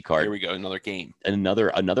UFC card. Here we go. Another game.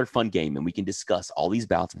 Another fun game, and we can discuss all these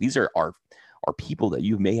bouts. These are people that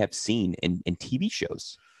you may have seen in TV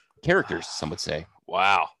shows, characters, some would say.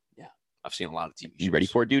 Wow. Yeah. I've seen a lot of TV shows. You ready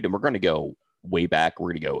for it, dude? And we're going to go way back. We're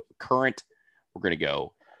going to go current. We're going to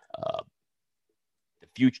go the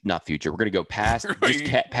future, not future. We're going to go past. Just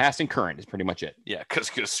past and current is pretty much it. Yeah, because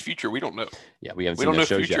future we don't know. Yeah, we haven't We seen don't know those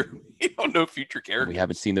shows future. We don't know future yet. characters. We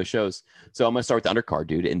haven't seen those shows. So I'm going to start with the undercard,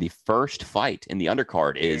 dude. And the first fight in the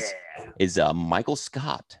undercard is Michael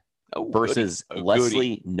Scott Oh, versus goody. Oh,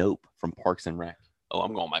 Leslie Knope from Parks and Rec. Oh,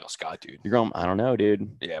 I'm going Michael Scott, dude. You're going, I don't know,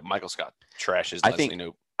 dude. Yeah, Michael Scott trashes I Leslie think-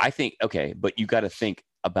 Knope. I think, okay, but you got to think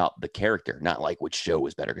about the character, not like which show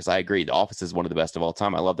was better. Because I agree, The Office is one of the best of all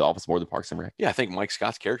time. I love The Office more than Parks and Rec. Yeah, I think Mike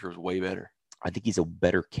Scott's character was way better. I think he's a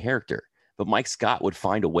better character, but Mike Scott would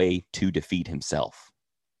find a way to defeat himself.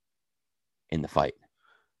 in the fight.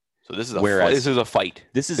 So this is a Whereas- this is a fight.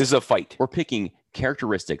 This This is a fight. we're picking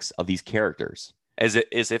characteristics of these characters As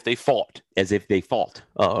if they fought. as if they fought.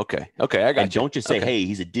 Oh, okay. Okay, I got And you. don't just say, Okay. "Hey,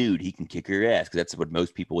 he's a dude. He can kick your ass," because that's what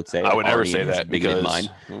most people would say. I would never Arnie say and his that bigoted because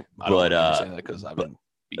mind. I don't But, ever say that because I've been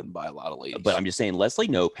beaten by a lot of ladies. But I'm just saying, Leslie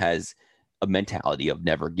Knope has a mentality of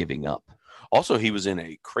never giving up. also he was in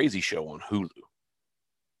a crazy show on Hulu.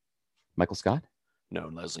 Michael Scott, No,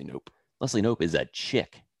 Leslie Nope. Leslie Knope is a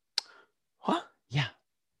chick. What? Yeah.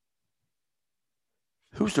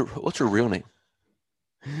 What's her real name?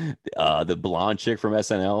 The blonde chick from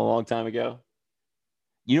SNL a long time ago.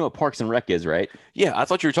 You know what Parks and Rec is, right? Yeah, I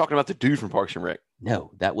thought you were talking about the dude from Parks and Rec.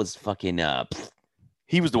 No, that was fucking.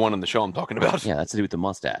 He was the one on the show I'm talking about. Yeah, that's to do with the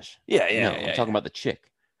mustache. yeah, No, I'm talking about the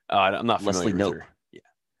chick. I'm not Leslie familiar with Knope. her. Yeah,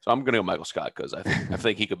 so I'm gonna go Michael Scott because I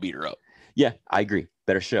think he could beat her up. Yeah, I agree.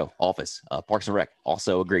 Better show. Office. Parks and Rec.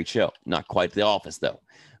 Also a great show. Not quite The Office though.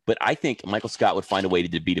 But I think Michael Scott would find a way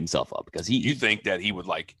to beat himself up because You think that he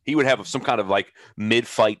would have some kind of like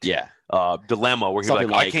mid-fight yeah, dilemma where he's Something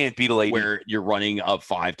like, I like can't beat a lady, where you're running a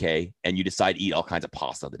 5K and you decide to eat all kinds of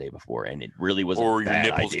pasta the day before, and it really was or a your bad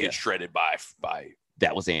nipples idea. get shredded by.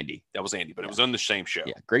 That was Andy. That was Andy, but it was on the same show.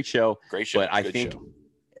 Yeah, great show. Great show. But I good think show.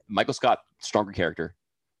 Michael Scott, stronger character,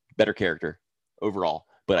 better character overall.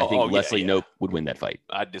 But I Oh, think yeah, Leslie yeah. Knope would win that fight.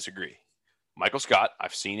 I disagree. Michael Scott,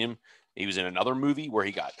 I've seen him. He was in another movie where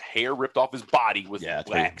he got hair ripped off his body with Yeah, that's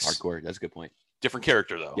wax. hardcore. That's a good point. Different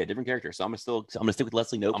character though. Yeah, different character. So I'm gonna stick with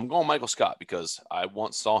Leslie Knope. I'm going Michael Scott because I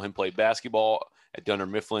once saw him play basketball at Dunder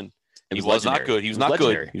Mifflin. It He was not legendary. good. He was It not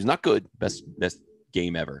legendary. good. He was not good. Best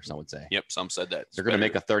game ever. Some would say. Yep, some said that. They're gonna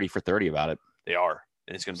make a 30 for 30 about it. They are,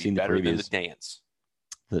 and it's going to be Seen the better than the previews. dance.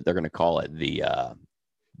 They're gonna call it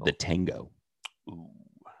the tango. Ooh,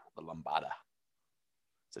 the lambada.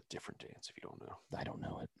 It's a different dance if you don't know. I don't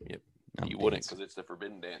know it. Yep. I don't You wouldn't dance. because it's the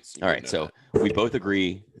forbidden dance. You All wouldn't right, know so that. we both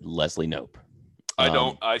agree Leslie Knope. I Um,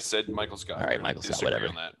 don't. I said Michael Scott. all right, I Michael Scott, disagree whatever.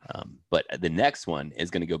 on that. But the next one is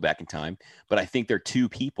going to go back in time. But I think they're two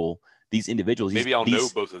people, these individuals. Maybe I'll know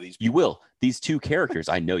both of these. You will. These two characters,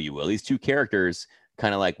 I know you will. These two characters,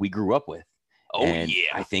 kind of like we grew up with. Oh And yeah.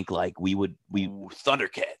 I think like we Ooh,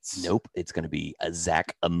 Thundercats. nope. It's going to be a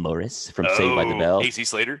Zach Morris from Saved by the Oh, Bell. AC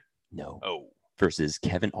Slater. No, Oh. versus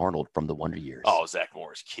Kevin Arnold from The Wonder Years. Oh, Zach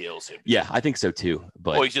Morris kills him. yeah, I think so too.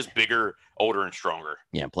 But Well, he's just bigger, older, and stronger.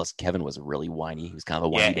 yeah, plus Kevin was really whiny. He was kind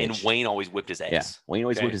of a Yeah, whiny and bitch. Wayne always whipped his ass. Yeah, Wayne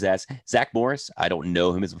always Okay. whipped his ass. Zach Morris, I don't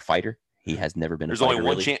know him as a fighter. He has never been There's a fighter. only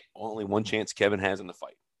one really. chance. Only one chance Kevin has in the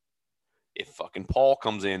fight. If fucking Paul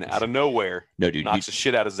comes in out of nowhere, No, dude. knocks the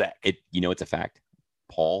shit out of Zach. You know, it's a fact.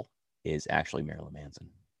 Paul is actually Marilyn Manson.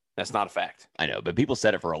 That's not a fact. I know, but people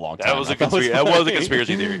said it for a long That time. was I a thought it conspiracy- that was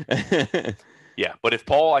a funny. conspiracy Yeah, but if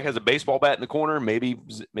Paul like has a baseball bat in the corner, maybe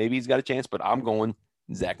he's got a chance. But I'm going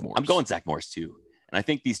Zach Morris. I'm going Zach Morris too. And I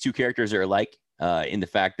think these two characters are alike in the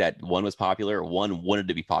fact that one was popular, one wanted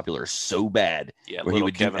to be popular so bad Yeah, where he little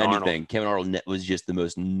would Kevin do anything. Arnold. Kevin Arnold was just the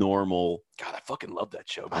most normal. God, I fucking love that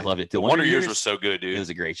show. I Man. loved it. The Wonder Years was so good, dude. It was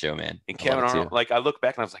a great show, man. And I Kevin loved it, Arnold, too. like I look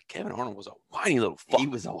back and I was like, Kevin Arnold was a whiny little fuck. He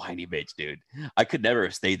was a whiny bitch, dude. I could never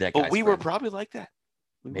have stayed that guy. But we were probably like that.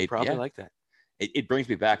 We Maybe, were probably yeah. like that. It brings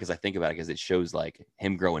me back as I think about it because it shows like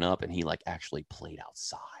him growing up and he like actually played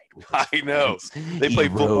outside. With his I know. friends. They He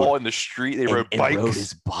played rode- football in the street. They rode and bikes. rode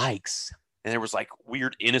his bikes. And there was like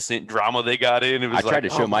weird innocent drama they got in. It was I tried like, to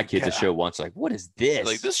show oh my kids a God. show once. Like, what is this?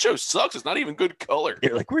 Like this show sucks. It's not even good color.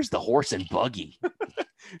 They're like, where's the horse and buggy?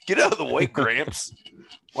 Get out of the way, Gramps.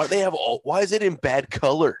 Why do they have all? Why is it in bad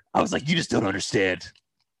color? I was like, you just don't understand.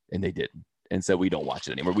 And they didn't. And so we don't watch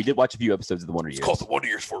it anymore. We did watch a few episodes of The Wonder It's Years. called the Wonder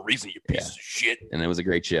Years for a reason. You piece Yeah. of shit. And it was a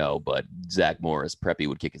great show, but Zach Morris, Preppy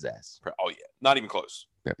would kick his ass. Oh yeah, not even close.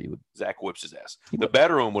 Preppy would. Zach whips his ass. He The would.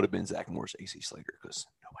 better one would have been Zach Morris, AC Slater, because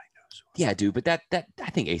nobody knows. Who Yeah, dude, but that I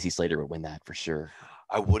think AC Slater would win that for sure.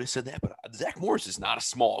 I would have said that, but Zach Morris is not a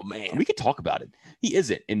small man. We could talk about it. He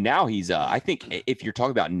isn't. And now he's I think if you're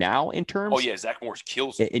talking about now in terms Oh yeah, Zach Morris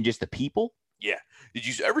kills him. and just the people, Did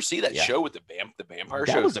you ever see that Yeah. show with the vampire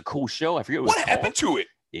that show? was a cool show. I forget What it was happened called. to it?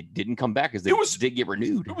 It didn't come back because It was- did get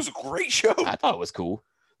renewed. It was a great show. I thought it was cool.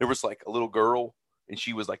 There was like a little girl, and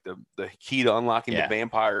she was like the key to unlocking Yeah. the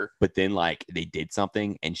vampire. But then like they did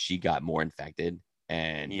something and she got more infected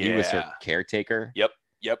and he was her Yeah. caretaker. Yep,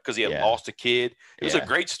 because he had Yeah. lost a kid. It was a Yeah.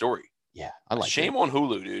 great story. Yeah. I like Shame it. on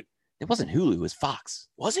Hulu, dude. It wasn't Hulu, it was Fox.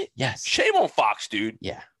 Was it? Yes. Shame on Fox, dude.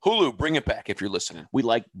 Yeah. Hulu, bring it back if you're listening. We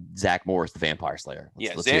like Zach Morris, the Vampire Slayer.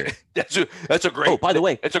 Yeah, Let's hear it. that's a great. Oh, by the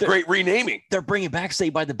way, that's a they're- great renaming. They're bringing back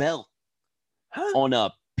Saved by the Bell Huh?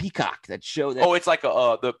 on Peacock. That show that Oh, it's like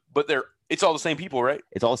it's all the same people, right?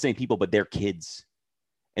 it's all the same people, but they're kids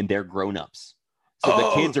and they're grown-ups. So the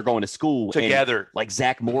Oh, kids are going to school and, together. like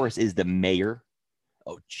Zach Morris is the mayor.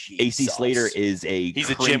 Oh, Jesus. AC Slater is He's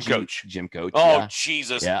a gym cringy coach. Gym coach. Oh, yeah.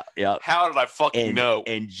 Jesus. Yeah. How did I fucking know?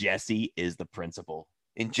 And Jesse is the principal.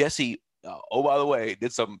 And Jesse, oh, by the way,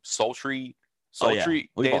 did some sultry We've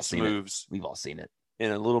all dance seen moves We've all seen it.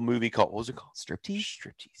 in a little movie called, what was it called? Striptease.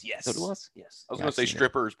 Striptease. Yes. That's what it was? Yes. I was Yeah, going I've to say seen it.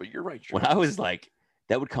 strippers, but you're right. When I was like,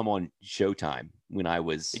 that would come on Showtime when I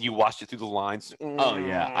was. And you watched it through the lines. Oh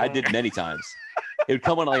yeah, I did many times. It would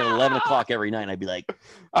come on like 11 o'clock every night, and I'd be like,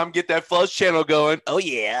 I'm get that fuzz channel going. "Oh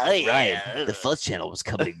yeah, Ryan, the Fuzz Channel was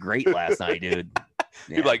coming in great last night, dude."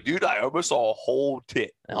 Yeah, You're like, dude, I almost saw a whole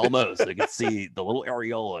tit. almost. I could see the little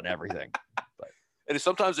areola and everything. And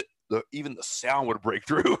sometimes even the sound would break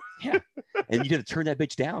through. And you'd have to turn that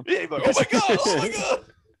bitch down. Yeah, you'd be like, oh my God, oh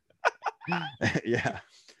my God. Yeah,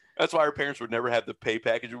 That's why our parents would never have the pay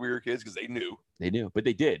package when we were kids because they knew. they knew, but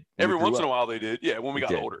they did. Every once in a while they did. Yeah, when we got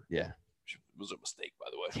did. older. Yeah, It was a mistake, by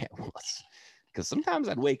the way. yeah, it was. Because sometimes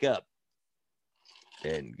I'd wake up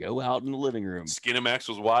and go out in the living room. Skinamax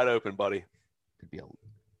was wide open, buddy. Could be a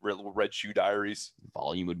Little Red Shoe Diaries.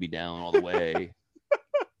 volume would be down all the way.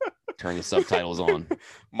 Turn the subtitles on.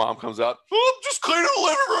 Mom comes out. Oh, I'm just cleaning the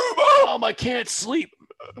living room. Oh. Mom, I can't sleep.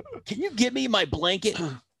 Can you get me my blanket?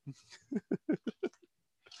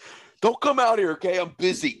 Don't come out here, okay? I'm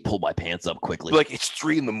busy. Pull my pants up quickly. Be like, it's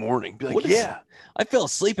 3 a.m. Be like, What is- yeah. I fell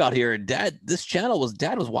asleep out here, and Dad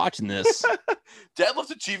was watching this. Dad left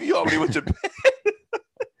the TV on when he went to bed.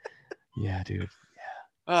 Yeah, dude.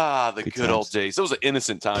 Ah, the Good good old times. days. It was an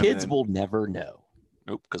innocent time. Kids man. will never know.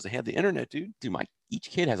 Nope, because they had the internet, dude. Dude, each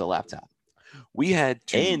kid has a laptop, We had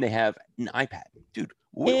to, and they have an iPad, dude.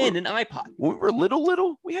 and an iPod. When we were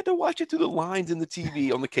little, we had to watch it through the lines in the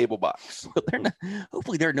TV on the cable box. But they're not.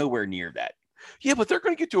 Hopefully, they're nowhere near that. Yeah, but they're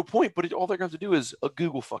going to get to a point, but all they're going to have to do is a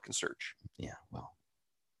Google fucking search. Yeah, well,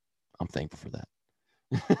 I'm thankful for that.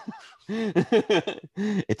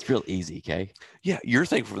 It's real easy, okay? Yeah, you're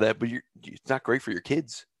thankful for that, but it's not great for your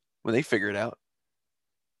kids when they figure it out.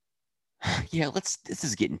 Yeah, this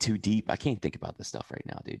is getting too deep. I can't think about this stuff right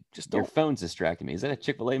now, dude. Just Your don't. phone's distracting me. Is that a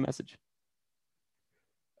Chick-fil-A message?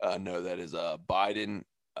 No, that is Biden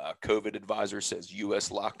COVID advisor says U.S.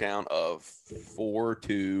 lockdown of 4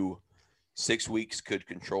 to 6 weeks could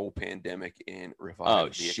control pandemic and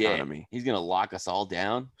revive the economy. He's gonna lock us all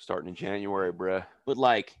down. Starting in January, bruh. But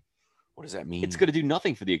like, What does that mean? it's gonna do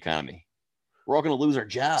nothing for the economy. We're all gonna lose our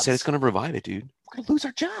jobs. Said it's going to revive it, dude. We're gonna lose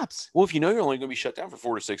our jobs. Well, if you know you're only going to be shut down for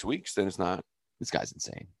 4 to 6 weeks, then it's not. This guy's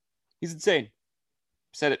insane. He's insane.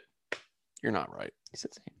 Said it. You're not right. He's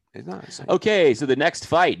insane. It's not insane. Okay, so the next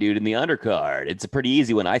fight, dude, in the undercard. It's a pretty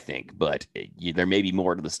easy one, I think, but there may be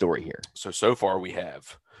more to the story here. So far we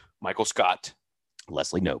have Michael Scott,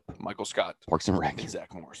 Leslie Nope, Parks and Rec. and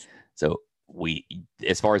Zach Morris. So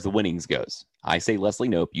as far as the winnings goes, I say Leslie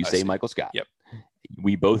Nope, you I say say- Michael Scott. Yep.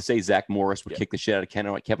 We both say Zach Morris would Yep. kick the shit out of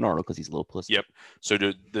Kevin Arnold because he's a little pussy. Yep. So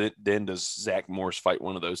then does Zach Morris fight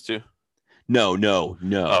one of those two? No.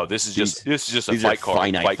 Oh, this is just a these are fight card.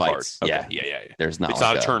 finite Fight fights. card. Yeah. Okay. Yeah. There's not. It's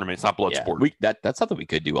like not a tournament. It's not blood yeah, sport. that's something we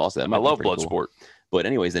could do also. That I might be love pretty blood cool. sport. But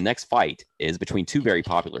anyways, the next fight is between two very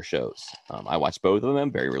popular shows. I watched both of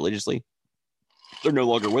them very religiously. They're no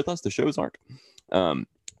longer with us. The shows aren't.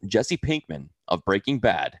 Jesse Pinkman of Breaking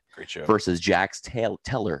Bad Great show. versus Jax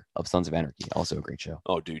Teller of Sons of Anarchy. Also a great show.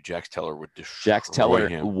 Oh, dude, Jax Teller would destroy Jax Teller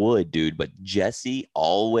him. would, dude, but Jesse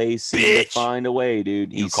always seemed to Bitch. find a way,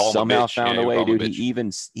 dude. You He call him a somehow bitch. found Yeah, a you way, call him a dude. He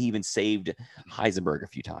bitch. even saved Heisenberg a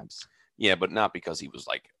few times. Yeah, but not because he was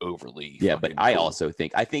like overly. Yeah, but fucking I cool. also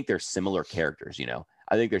think they're similar characters, you know.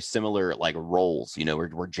 I think they're similar like roles, you know,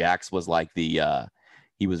 where Jax was like he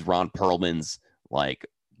was Ron Perlman's like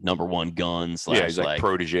number one gun slash Yeah, he's like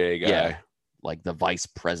protege guy. yeah. like the vice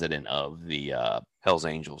president of the Hell's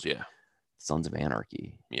Angels. Yeah, Sons of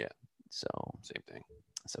Anarchy. Yeah. So same thing.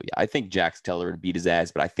 yeah, I think Jax Teller would beat his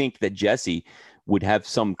ass, but I think that Jesse would have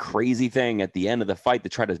some crazy thing at the end of the fight to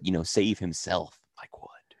try to, you know, save himself. Like what?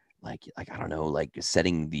 Like I don't know, like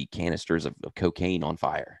setting the canisters of cocaine on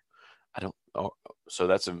fire. I don't. Oh, so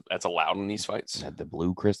that's allowed in these fights. The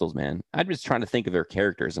blue crystals, man. I'm just trying to think of their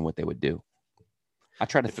characters and what they would do. I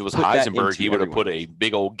tried to. If it was put that Heisenberg, into he would have everyone. put a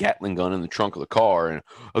big old Gatling gun in the trunk of the car and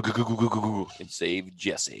saved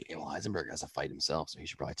Jesse. Yeah, well, Heisenberg has to fight himself, so he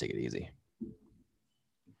should probably take it easy.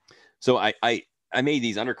 So I made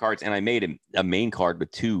these undercards, and I made a main card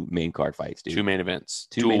with two main card fights, dude. Two main events.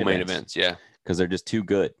 Two Dual main main events. events. Yeah. Because they're just too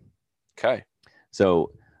good. Okay.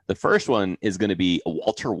 So the first one is going to be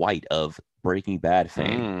Walter White of Breaking Bad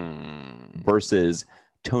fame versus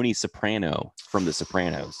Tony Soprano from The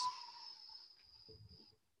Sopranos.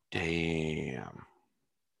 Damn.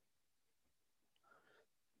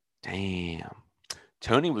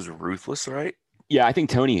 Tony was ruthless, right? Yeah, I think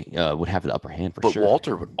Tony would have the upper hand for But sure.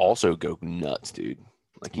 Walter would also go nuts, dude.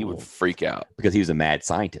 Like he would Well, freak out. because he was a mad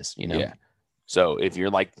scientist, you know? Yeah. So if you're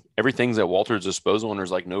like everything's at Walter's disposal and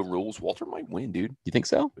there's like no rules, Walter might win, dude. You think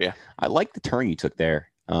so? Yeah. I like the turn you took there.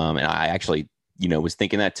 And I actually, was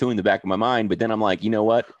thinking that too in the back of my mind. But then I'm like, you know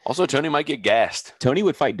what? Also, Tony might get gassed. Tony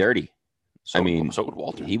would fight dirty. So, I mean, so would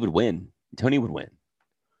Walter. He would win. Tony would win.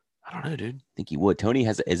 I don't know, dude. I think he would. Tony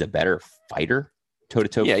is a better fighter,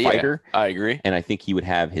 toe-to-toe Yeah, fighter. I agree. And I think he would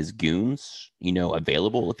have his goons,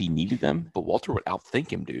 available if he needed them. But Walter would outthink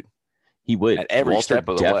him, dude. He would. At every Walter step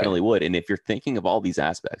of the way. definitely would. And if you're thinking of all these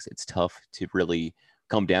aspects, it's tough to really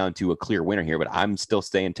come down to a clear winner here. But I'm still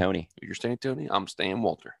staying Tony. You're staying Tony. I'm staying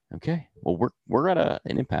Walter. Okay. Well, we're at an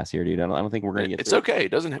impasse here, dude. I don't think we're gonna get. It's okay.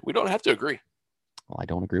 We don't have to agree. Well, I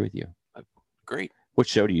don't agree with you. Great. What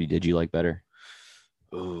show did you like better?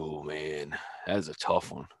 Oh man, that is a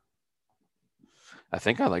tough one. I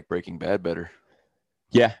think I like Breaking Bad better.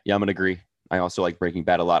 Yeah, I'm gonna agree. I also like Breaking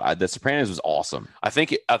Bad a lot. The Sopranos was awesome. I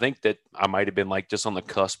think that I might have been like just on the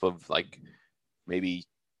cusp of like maybe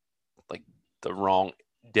like the wrong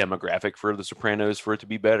demographic for The Sopranos for it to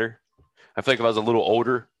be better. I feel like if I was a little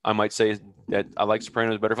older, I might say that I like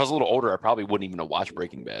Sopranos better. If I was a little older, I probably wouldn't even have watched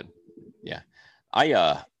Breaking Bad. Yeah,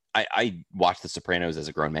 I watched The Sopranos as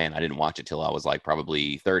a grown man. I didn't watch it till I was like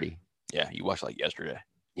probably 30. Yeah, you watched like yesterday.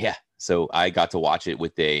 Yeah, so I got to watch it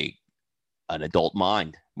with an adult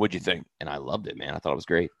mind. What'd you think? And I loved it, man. I thought it was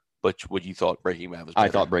great. But what you thought Breaking Bad was better? I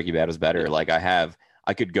thought Breaking Bad was better. Yeah. Like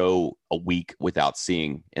I could go a week without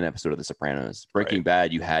seeing an episode of The Sopranos. Breaking Right.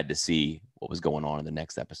 Bad, you had to see what was going on in the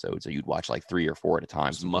next episode. So you'd watch like 3 or 4 at a time.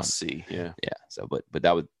 It's must see. Yeah. Yeah. So, but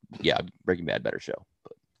that would, Breaking Bad, better show.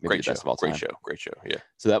 But maybe Great the show. best of all time. Great show. Yeah.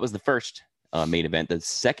 So that was the first main event. The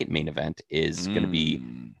second main event is going to be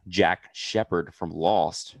Jack Shepard from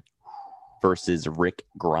Lost versus Rick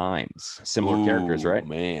Grimes. Similar characters, right?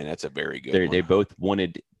 Man, that's a very good They one. both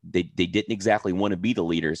wanted. They didn't exactly want to be the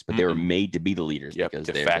leaders, but they were made to be the leaders Yep, because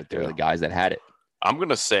de they're facto. the guys that had it. I'm going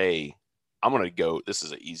to go. This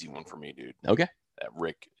is an easy one for me, dude. Okay. That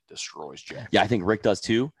Rick destroys Jack. Yeah, I think Rick does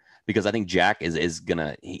too, because I think Jack is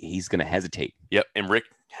gonna he's gonna hesitate. Yep. And Rick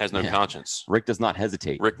has no Yeah. conscience. Rick does not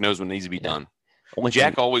hesitate. Rick knows what needs to be Yeah. done. Only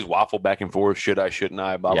Jack thing- always waffled back and forth. Should I? Shouldn't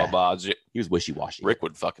I? Blah, Yeah. blah, blah. he was wishy washy. Rick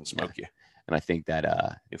would fucking smoke you And I think that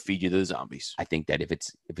and feed you to the zombies. I think that if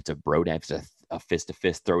it's a bro down, if it's a fist to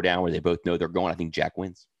fist throwdown where they both know they're going, I think Jack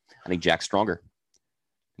wins. I think Jack's stronger.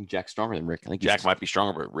 I think Jack's stronger than Rick. I think Jack might be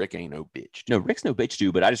stronger, but Rick ain't no bitch. No, Rick's no bitch,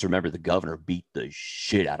 dude. But I just remember the governor beat the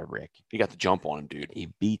shit out of Rick. He got the jump on him, dude. He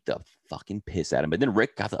beat the fucking piss out of him. But then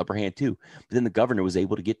Rick got the upper hand too. But then the governor was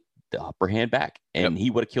able to get the upper hand back, and he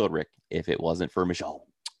would have killed Rick if it wasn't for Michonne.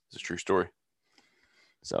 It's a true story.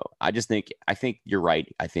 So I think you're right.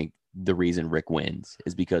 I think the reason Rick wins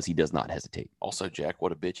is because he does not hesitate. Also, Jack,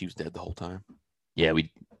 what a bitch. He was dead the whole time. Yeah,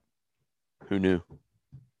 Who knew?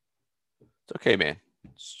 It's okay, man.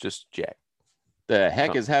 It's just Jack. the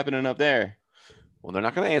heck is happening up there? Well, they're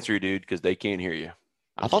not going to answer you, dude, because they can't hear you.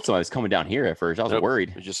 I thought somebody was coming down here at first. I was Nope.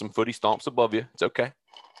 worried. There's just some footy stomps above you. It's okay.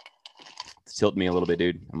 It's tilting me a little bit,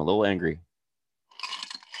 dude. I'm a little angry.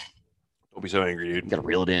 Don't be so angry, You dude. gotta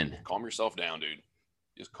reel it in. Calm yourself down, dude.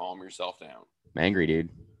 Just calm yourself down. I'm angry, dude.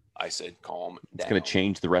 I said calm down. It's gonna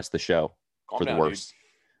change the rest of the show Calm for the down, worse.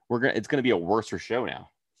 It's gonna be a worser show now.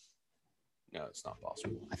 Dude. No, it's not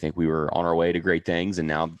possible. I think we were on our way to great things, and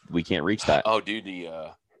now we can't reach that. Oh, dude,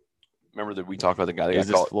 remember that we talked about the guy that Is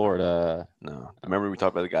got this caught? Florida? No, I remember we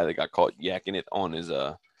talked about the guy that got caught yakking it on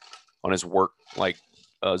his work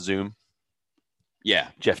Zoom. Yeah,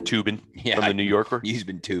 Jeff Tubin yeah. from the New Yorker. He's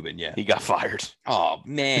been tubing. Yeah. He got fired. Oh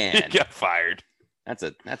He man, got fired.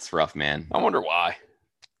 that's rough, man. I wonder why.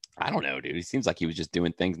 I don't know, dude. He seems like he was just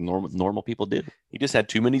doing things normal people do. He just had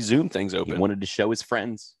too many Zoom things He open. wanted to show his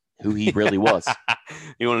friends who he really was.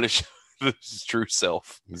 He wanted to show his true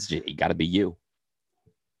self, You got to be you.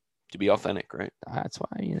 to be authentic, right? That's why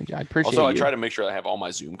I appreciate. Also, I you. try to make sure I have all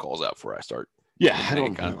my Zoom calls out before I start. Yeah, I Any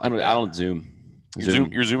don't. kind of I don't. like I that. don't zoom.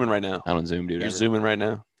 You're zooming right now. I don't zoom, dude. You're ever. zooming right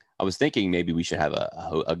now. I was thinking maybe we should have the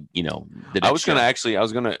I next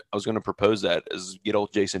was show. gonna propose that as get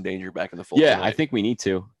old Jason Danger back in the fold. Yeah, tonight. I think we need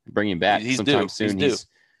to bring him back He's sometime due. soon. He's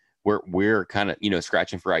due. We're kind of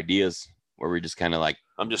scratching for ideas where we're just kind of like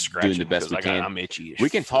I'm just scratching the best because we can. I'm itchy. as we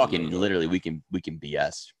can talk and fuck. literally we can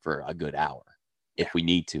BS for a good hour if Yeah. we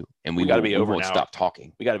need to, and We gotta be we over won't an hour. stop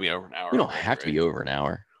talking. We got to be over an hour. We don't have to be over an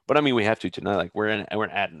hour. But I mean, we have to tonight. Like we're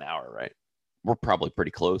at an hour, right? We're probably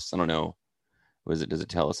pretty close. I don't know. Does it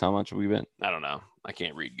tell us how much we've been? I don't know. I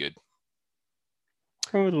can't read good.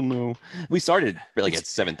 I don't know. We started like at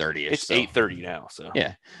 7:30. It's 8:30 now, so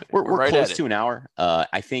yeah, we're right close at to an hour.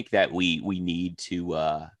 I think that we need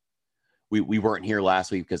to. We weren't here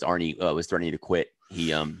last week because Arnie was threatening to quit.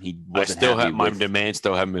 He wasn't I still happy have my with, demands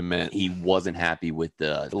still haven't been met. he wasn't happy with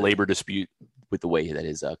The labor dispute with the way that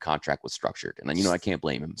his contract was structured, and I can't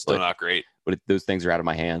blame him. still But, not great. those things are out of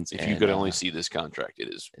my hands. If you could only see this contract,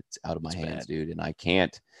 it's out of my it's hands, bad. dude, and I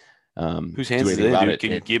can't. Whose do hands is anything it, about dude?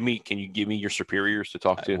 Can you give me your superiors to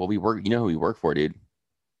talk to? Well, we work. You know who we work for, dude?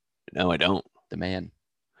 No, I don't. The man.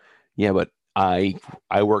 Yeah, but I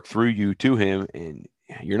work through you to him, and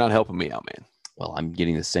you're not helping me out, man. Well, I'm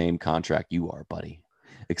getting the same contract you are, buddy.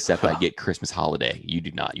 Except I get Christmas holiday. You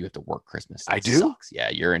do not. You have to work Christmas. I That do? Sucks. Yeah,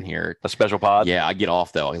 you're in here. A special pod. Yeah, I get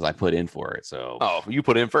off though because I put in for it. So. Oh, you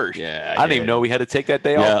put in first. Yeah. I didn't even know we had to take that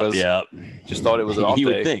day off. Yeah. Just thought it was an off You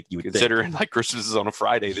day. would think. You would think. Considering like Christmas is on a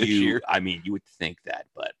Friday this year. I mean, you would think that,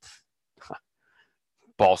 but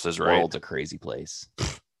Boss is the right. world's a crazy place.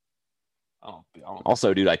 I don't,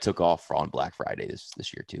 Also, dude, I took off on Black Friday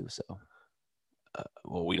this year too. So.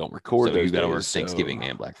 well, we don't record So those you got to days, work so- Thanksgiving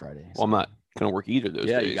and Black Friday. Well, I'm not going to work either of those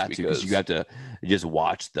Yeah, days. you got to because because you have to just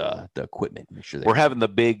watch the equipment. Make sure we're having the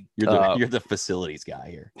big. you're the facilities guy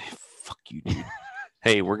here. Fuck you, dude.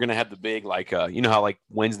 Hey, we're gonna have the big you know how like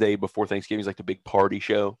Wednesday before Thanksgiving is like the big party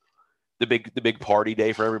show, the big party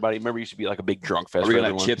day for everybody. Remember, it used to be like a big drunk fest. Are we for gonna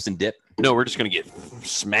have everyone. chips and dip? No, we're just gonna get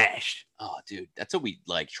smashed. Oh, dude, that's what we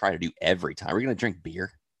like try to do every time. We're gonna drink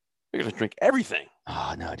beer. We're gonna drink everything.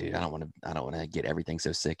 Oh no, dude, I don't want to get everything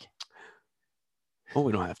so sick. Oh,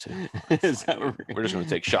 we don't have to. Is that what We're just gonna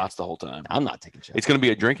take shots the whole time. I'm not taking shots. It's gonna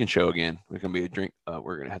be a drinking show again. It's gonna be a drink.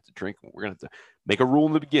 We're gonna have to drink. We're gonna have to make a rule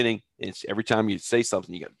in the beginning. It's every time you say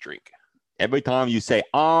something, you got to drink. Every time you say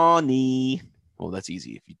Arnie. Well, that's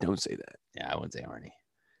easy if you don't say that. Yeah, I wouldn't say Arnie.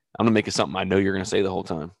 I'm gonna make it something I know you're gonna say the whole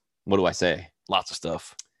time. What do I say? Lots of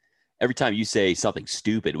stuff. Every time you say something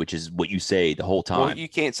stupid, which is what you say the whole time. Well, you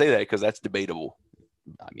can't say that because that's debatable.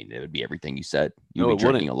 I mean, it would be everything you said. You'd No, be it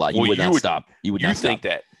drinking wouldn't. a lot. You Well, would you not would- stop. You would You not think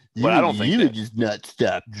stop. that, but I don't think that. just not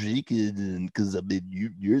stop drinking because I mean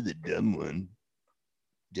you're the dumb one,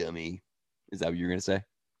 dummy. Is that what you're gonna say?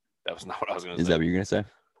 That was not what I was gonna Is say. that what you're gonna say?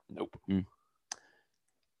 Nope.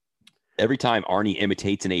 Every time Arnie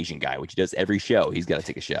imitates an Asian guy, which he does every show, he's got to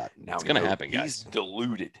take a shot. Now It's we gonna know happen, He's guys.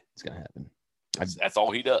 deluded. It's gonna happen. That's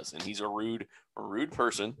all he does, and he's a rude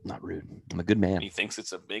person. I'm not rude. I'm a good And man. he thinks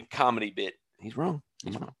it's a big comedy bit. He's wrong.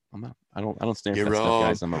 I'm not. I don't stand You're for that stuff, wrong.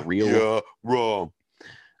 guys. I'm a real. Yeah, wrong.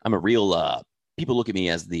 I'm a real. People look at me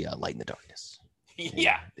as the light in the darkness.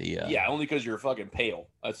 Yeah. The, Yeah, only because you're fucking pale.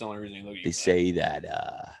 That's the only reason you look at you. They say that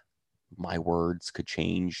my words could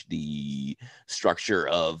change the structure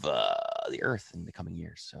of the earth in the coming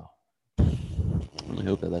years. So I really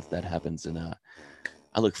hope that happens. And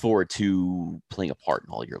I look forward to playing a part in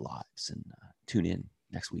all your lives. And tune in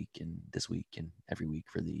next week and this week and every week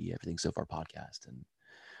for the Everything So Far podcast. And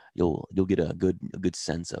you'll get a good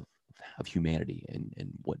sense of humanity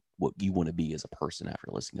and what you want to be as a person after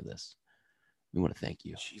listening to this. We want to thank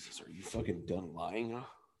you. Jesus, are you fucking done lying? Huh?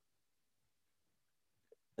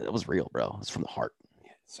 That was real, bro. It's from the heart.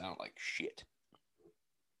 Yeah, it sounded like shit.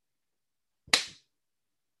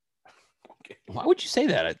 Okay. Why would you say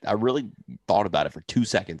that? I really thought about it for 2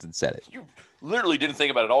 seconds and said it. You literally didn't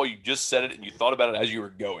think about it at all. You just said it and you thought about it as you were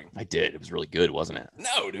going. I did. It was really good, wasn't it?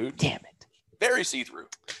 No, dude. Damn it. Very see-through.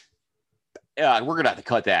 Yeah, we're gonna have to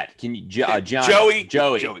cut that. Can you, John? Joey.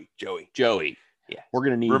 Joey. Yeah. We're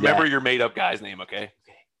gonna need. Remember that. your made-up guy's name, okay?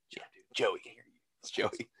 Yeah, dude. Joey. It's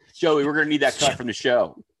Joey. Joey. We're gonna need that cut from the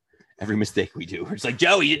show. Every mistake we do, it's like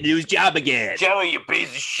Joey didn't do his job again. Joey, you piece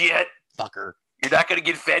of shit. Fucker. You're not gonna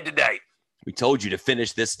get fed tonight. We told you to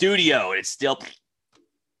finish the studio, and it's still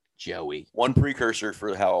Joey. One precursor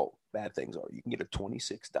for how bad things are. You can get a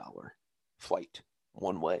 $26 flight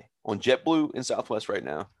one way on JetBlue in Southwest right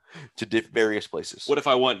now to various places. What if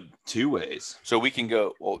I went 2 ways? So we can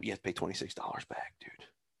go, well, you have to pay $26 back, dude.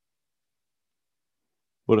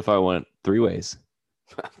 What if I went 3 ways?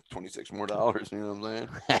 26 more dollars, you know what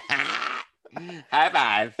I'm saying? High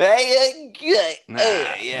five. Hey, good. Nah.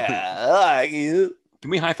 Yeah, I like you.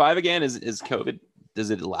 Can we high five again? Is COVID? Does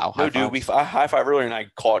it allow high No, dude, fives? we high five earlier and I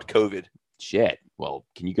caught COVID. Shit. Well,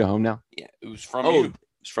 can you go home now? Yeah, it was from Oh. you.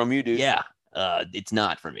 It's from you, dude. Yeah. It's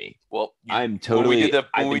not for me. Well, I'm totally. When we did the,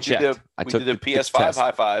 I've when we been did the, checked. I we took did the the PS5 test.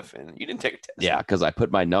 high five, and you didn't take a test. Yeah, because I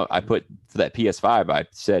put my note. I put for that PS5. I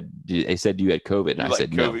said they said you had COVID, and You're I like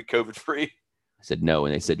said no. COVID free. I said no,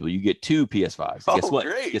 and they said, "Well, you get 2 PS5s." Oh, Guess what?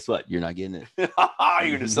 great. Guess what? You're not getting it. You're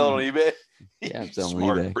gonna sell it on eBay. Yeah, I'm selling on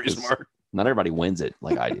smart, eBay, pretty 'cause- smart. Not everybody wins it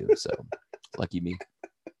like I do, so lucky me.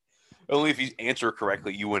 Only if you answer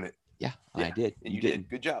correctly, you win it. Yeah, Yeah, I did. And You you didn't. did.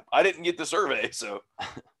 Good job. I didn't get the survey, so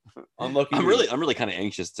unlucky. I'm me. really kind of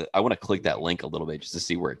anxious to. I want to click that link a little bit just to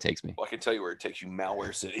see where it takes me. Well, I can tell you where it takes you,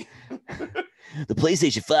 Malware City. The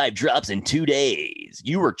PlayStation 5 drops in 2 days.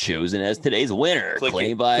 You were chosen as today's winner. Click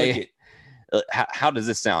Claimed it. by. Click it. How does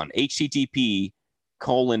this sound? http://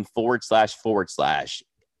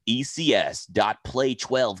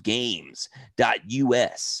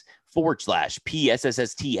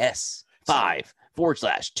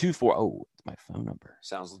 ecs.playtwelvegames.us/PSSSTS5/240. Oh, it's my phone number.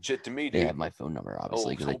 Sounds legit to me, They dude. have my phone number,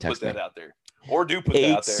 obviously, because so they text put me. that out there. Or do put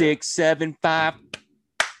that out there. 8675.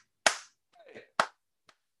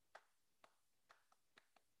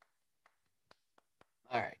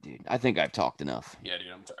 All right, dude. I think I've talked enough. Yeah,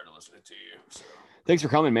 dude, I'm tired of listening to you. So. Thanks for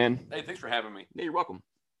coming, man. Hey, thanks for having me. Yeah, you're welcome.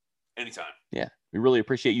 Anytime. Yeah, we really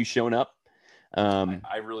appreciate you showing up.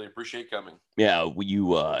 I really appreciate coming. Yeah,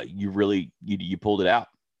 you really pulled it out.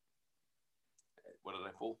 What did I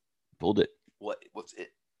pull? Pulled it. What's it?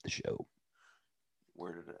 The show.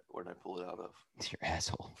 Where did I pull it out of? It's your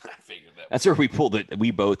asshole. I figured that. That's where we pulled it.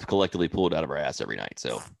 We both collectively pull it out of our ass every night.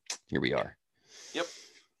 So here we are. Yep.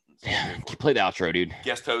 Yeah, play the outro, dude.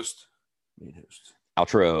 Guest host. Main host.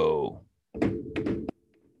 Outro.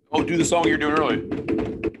 Oh, do the song you're doing earlier.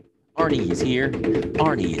 Arnie is here.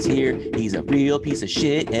 Arnie is here. He's a real piece of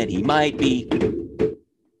shit, and he might be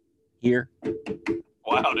here.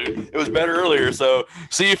 Wow, dude. It was better earlier. So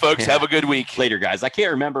see you, folks. Yeah. Have a good week. Later, guys. I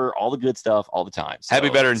can't remember all the good stuff all the time. So Happy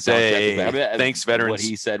Veterans sound check Day. is better. Thanks, veterans. What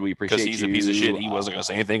he said, we appreciate Because he's a piece of shit. He wasn't going to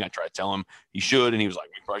say anything. I tried to tell him he should, and he was like,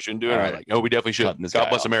 we probably shouldn't do it. All I was right. like, no, we definitely should. Cutting this God guy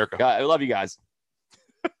bless off. America. God, I love you guys.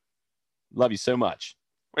 Love you so much.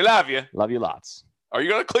 We love you. Love you lots. Are you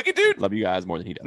going to click it, dude? Love you guys more than he does.